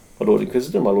 so, my Lord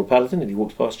Inquisitor, my Lord Paladin, and he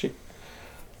walks past you.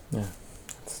 Yeah,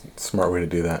 it's a smart way to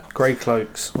do that. Grey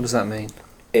cloaks, what does that mean?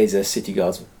 Is a city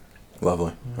guardsman.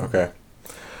 Lovely. Okay.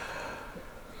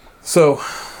 So,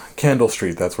 Candle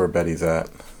Street, that's where Betty's at.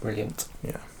 Brilliant.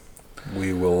 Yeah.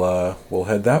 We will we'll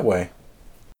head that way.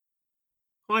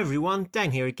 Hi everyone,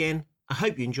 Dan here again. I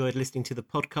hope you enjoyed listening to the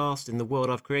podcast and the world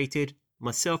I've created.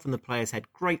 Myself and the players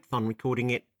had great fun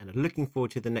recording it and are looking forward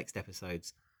to the next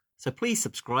episodes. So please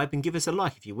subscribe and give us a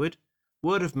like if you would.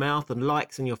 Word of mouth and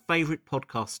likes on your favourite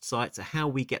podcast sites are how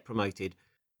we get promoted.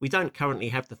 We don't currently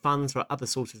have the funds for other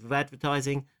sources of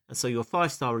advertising, and so your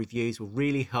 5-star reviews will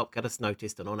really help get us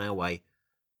noticed and on our way.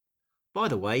 By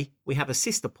the way, we have a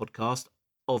sister podcast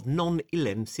of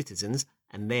non-Ilem citizens,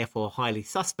 and therefore highly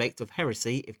suspect of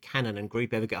heresy if Canon and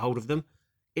group ever get hold of them.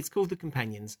 It's called The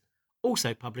Companions,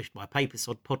 also published by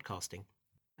Papersod Podcasting.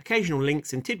 Occasional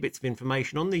links and tidbits of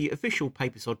information on the official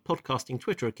Papersod Podcasting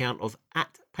Twitter account of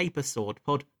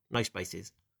 @PaperswordPod, no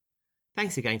spaces.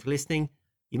 Thanks again for listening.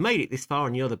 You made it this far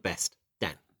and you're the best.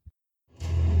 Dan.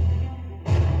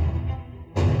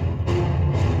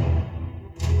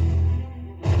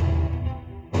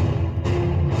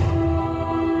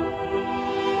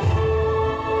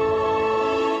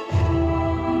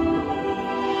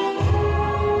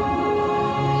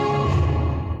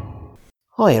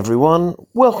 Hi everyone,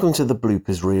 welcome to the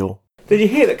bloopers reel. Did you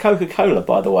hear that Coca-Cola,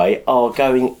 by the way, are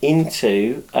going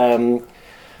into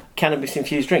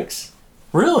cannabis-infused drinks?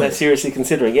 Really? They're seriously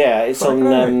considering. Yeah, it's on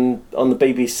the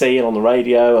BBC and on the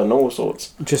radio and all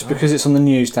sorts. Just because it's on the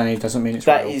news, Danny, doesn't mean it's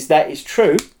real. That is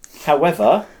true.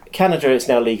 However, Canada is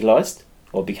now legalised,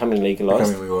 or becoming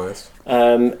legalised.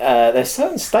 There's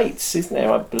certain states, isn't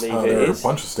there? I believe it is. There are a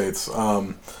bunch of states.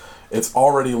 It's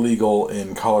already legal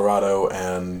in Colorado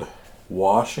and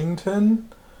Washington.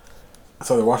 It's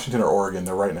either Washington or Oregon.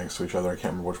 They're right next to each other. I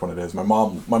can't remember which one it is. My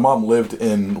mom lived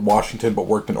in Washington but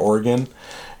worked in Oregon,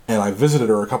 and I visited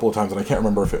her a couple of times, and I can't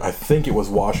remember if I think it was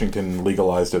Washington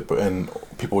legalized it, and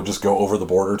people would just go over the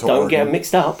border to Oregon. Don't get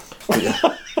mixed up. Yeah.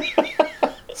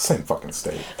 Same fucking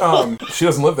state. She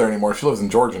doesn't live there anymore. She lives in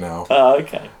Georgia now. Oh,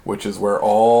 okay. Which is where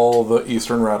all the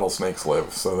eastern rattlesnakes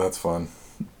live, so that's fun.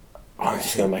 I'm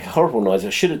just going to make a horrible noise. I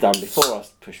should have done before I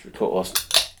pushed record.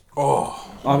 Oh,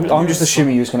 I'm just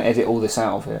assuming you was going to edit all this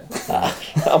out of it.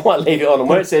 I might leave it on. And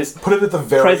where it says put it at the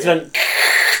very President,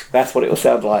 that's what it will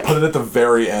sound like. Put it at the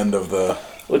very end of the.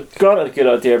 Well, Grant had a good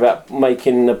idea about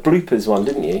making a bloopers one,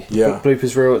 didn't you? Yeah.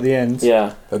 Bloopers reel at the end.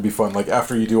 Yeah. That'd be fun. Like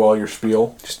after you do all your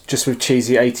spiel. Just with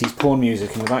cheesy 80s porn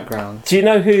music in the background. Do you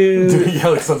know who... Yeah,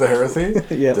 like Sons of Heresy?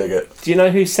 Yeah. Dig it. Do you know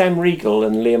who Sam Riegel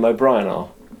and Liam O'Brien are?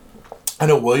 I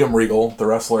know William Regal, the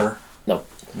wrestler. No.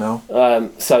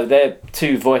 No? So they're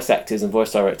two voice actors and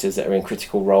voice directors that are in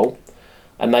Critical Role.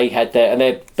 And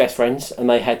they're best friends, and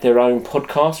they had their own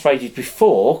podcast for ages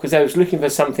before, because they was looking for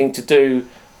something to do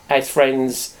as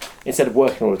friends instead of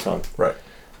working all the time. Right.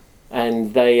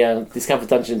 And they discovered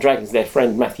Dungeons & Dragons. Their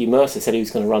friend Matthew Mercer said he was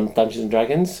going to run Dungeons &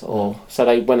 Dragons, so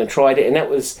they went and tried it, and that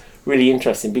was really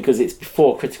interesting because it's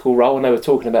before Critical Role, and they were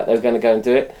talking about they were going to go and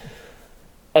do it.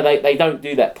 And they don't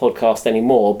do that podcast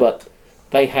anymore, but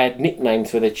they had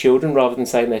nicknames for their children rather than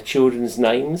saying their children's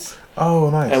names. Oh,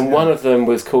 nice. And one of them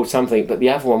was called something, but the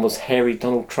other one was Harry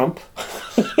Donald Trump.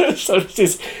 So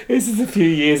this is a few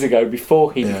years ago,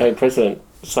 before he became president.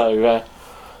 So,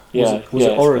 Was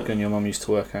it Oregon your mum used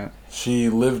to work at? She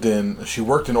worked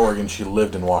in Oregon, she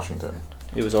lived in Washington.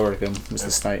 It was Oregon, was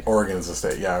the state. Oregon is the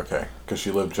state, yeah, okay. Because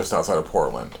she lived just outside of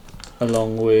Portland.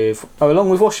 Along with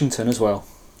Washington as well.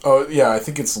 Oh, yeah, I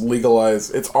think it's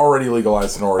legalized. It's already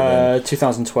legalized in Oregon.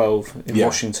 2012 in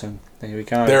Washington. There we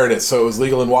go. There it is. So it was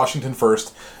legal in Washington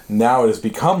first. Now it has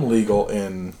become legal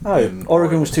in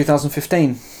Oregon was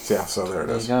 2015. Yeah, so there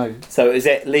it is. There you go. So is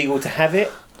it legal to have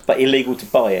it, but illegal to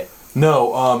buy it?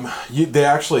 No, they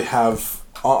actually have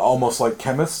almost like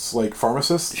chemists, like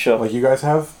pharmacists, like you guys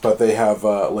have, but they have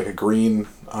like a green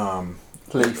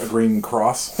leaf, a green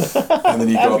cross, and then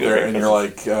you go up there and you're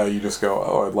like, you just go,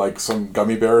 oh, I'd like some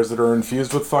gummy bears that are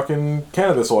infused with fucking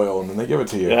cannabis oil, and then they give it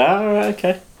to you. Ah, right,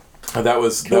 okay. And that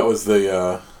was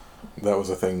the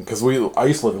thing, because I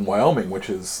used to live in Wyoming, which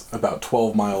is about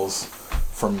 12 miles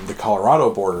from the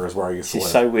Colorado border, is where I used to live.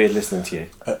 It's so weird listening to you.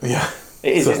 Yeah.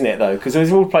 It is, isn't it, though? Because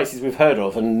there's all places we've heard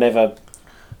of and never,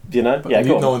 no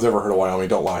one's ever heard of Wyoming,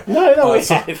 don't lie. No,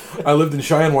 I lived in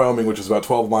Cheyenne, Wyoming, which is about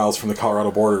 12 miles from the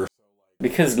Colorado border.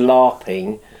 Because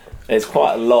LARPing, there's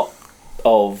quite a lot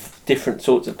of different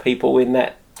sorts of people in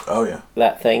that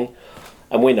thing.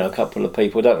 And we know a couple of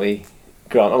people, don't we?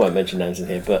 Grant, I won't mention names in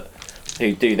here, but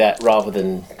who do that rather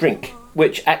than drink.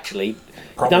 Which actually,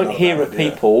 you don't hear of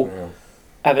people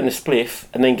having a spliff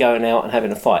and then going out and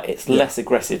having a fight. It's less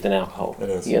aggressive than alcohol. It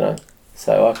is. You know?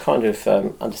 So I kind of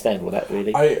understand all that,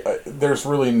 really. There's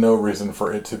really no reason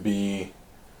for it to be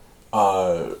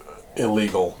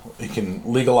illegal. You can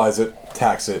legalize it,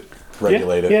 tax it,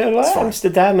 regulate it. Yeah, like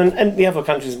Amsterdam and the other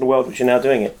countries in the world which are now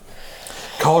doing it.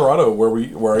 Colorado,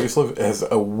 where I used to live, has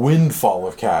a windfall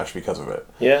of cash because of it.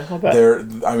 Yeah, I bet.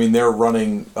 They're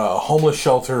running homeless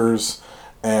shelters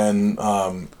and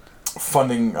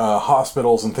funding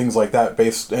hospitals and things like that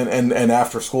based and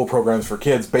after school programs for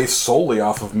kids based solely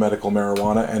off of medical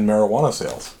marijuana and marijuana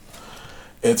sales.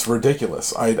 It's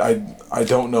ridiculous. I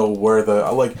don't know where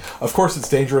of course it's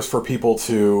dangerous for people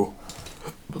to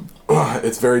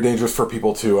it's very dangerous for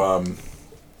people to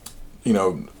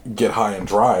get high and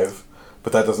drive,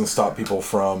 but that doesn't stop people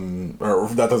from, or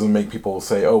that doesn't make people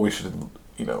say, oh, we should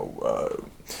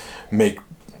make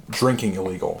drinking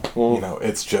illegal.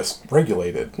 It's just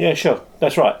regulated. Yeah, sure,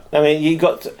 that's right. I mean,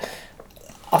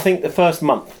 I think the first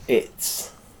month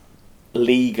it's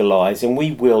legalised, and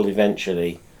we will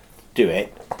eventually do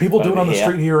it. People do it on the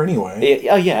street here anyway.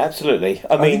 Yeah, absolutely.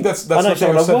 I mean, think that's the thing I've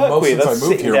said most since I moved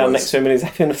sitting here. Down next to him and he's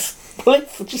having a split,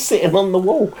 just sitting on the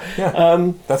wall.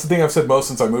 Yeah, that's the thing I've said most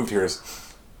since I moved here is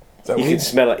that you can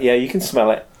smell it. Yeah, you can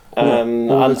smell it.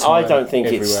 And I don't think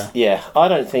I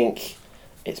don't think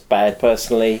it's bad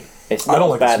personally. It's not I don't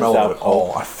like bad the smell of it at alcohol.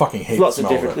 all. I fucking hate the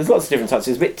smell of it. There's lots of different types.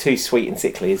 It's a bit too sweet and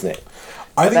sickly, isn't it?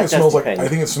 I think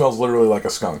it smells literally like a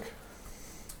skunk.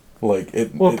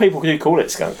 People do call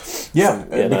it skunk. Yeah,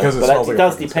 because it smells like a skunk. It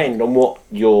does depend on what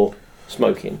you're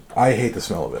smoking. I hate the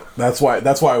smell of it. That's why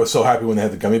I was so happy when they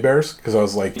had the gummy bears, because I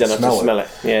was like, you don't have to smell it.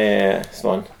 Yeah, it's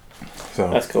fine. So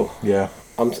that's cool. Yeah,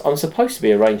 I'm supposed to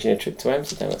be arranging a trip to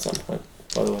Amsterdam at some point.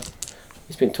 By the way,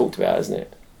 it's been talked about, hasn't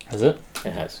it? Has it?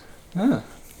 It has. Ah.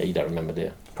 Yeah, you don't remember, do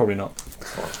you? Probably not.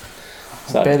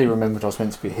 So, I barely remembered I was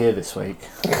meant to be here this week.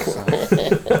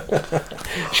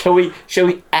 Shall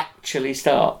we actually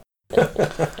start?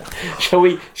 Shall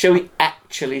we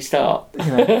actually start?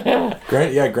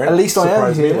 Grant. At least I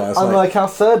am here. I'm like our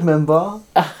third member.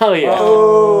 Oh yeah.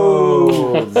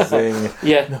 Oh, zing.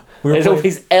 Yeah. There's all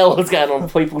these L's going on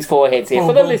people's foreheads here.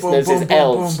 For the listeners, there's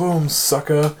L's. Boom, boom,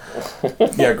 sucker.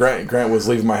 Yeah, Grant was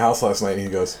leaving my house last night and he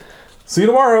goes, "See you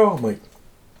tomorrow." I'm like,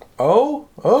 "Oh,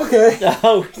 okay."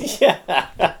 Oh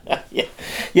yeah.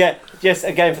 Yeah. Just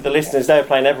again for the listeners, they were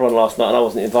playing everyone last night and I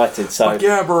wasn't invited, so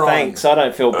thanks. I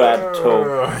don't feel bad at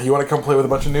all. You want to come play with a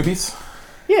bunch of newbies?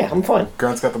 Yeah, I'm fine.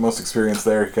 Grant's got the most experience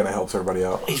there. He kind of helps everybody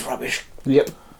out. He's rubbish. Yep.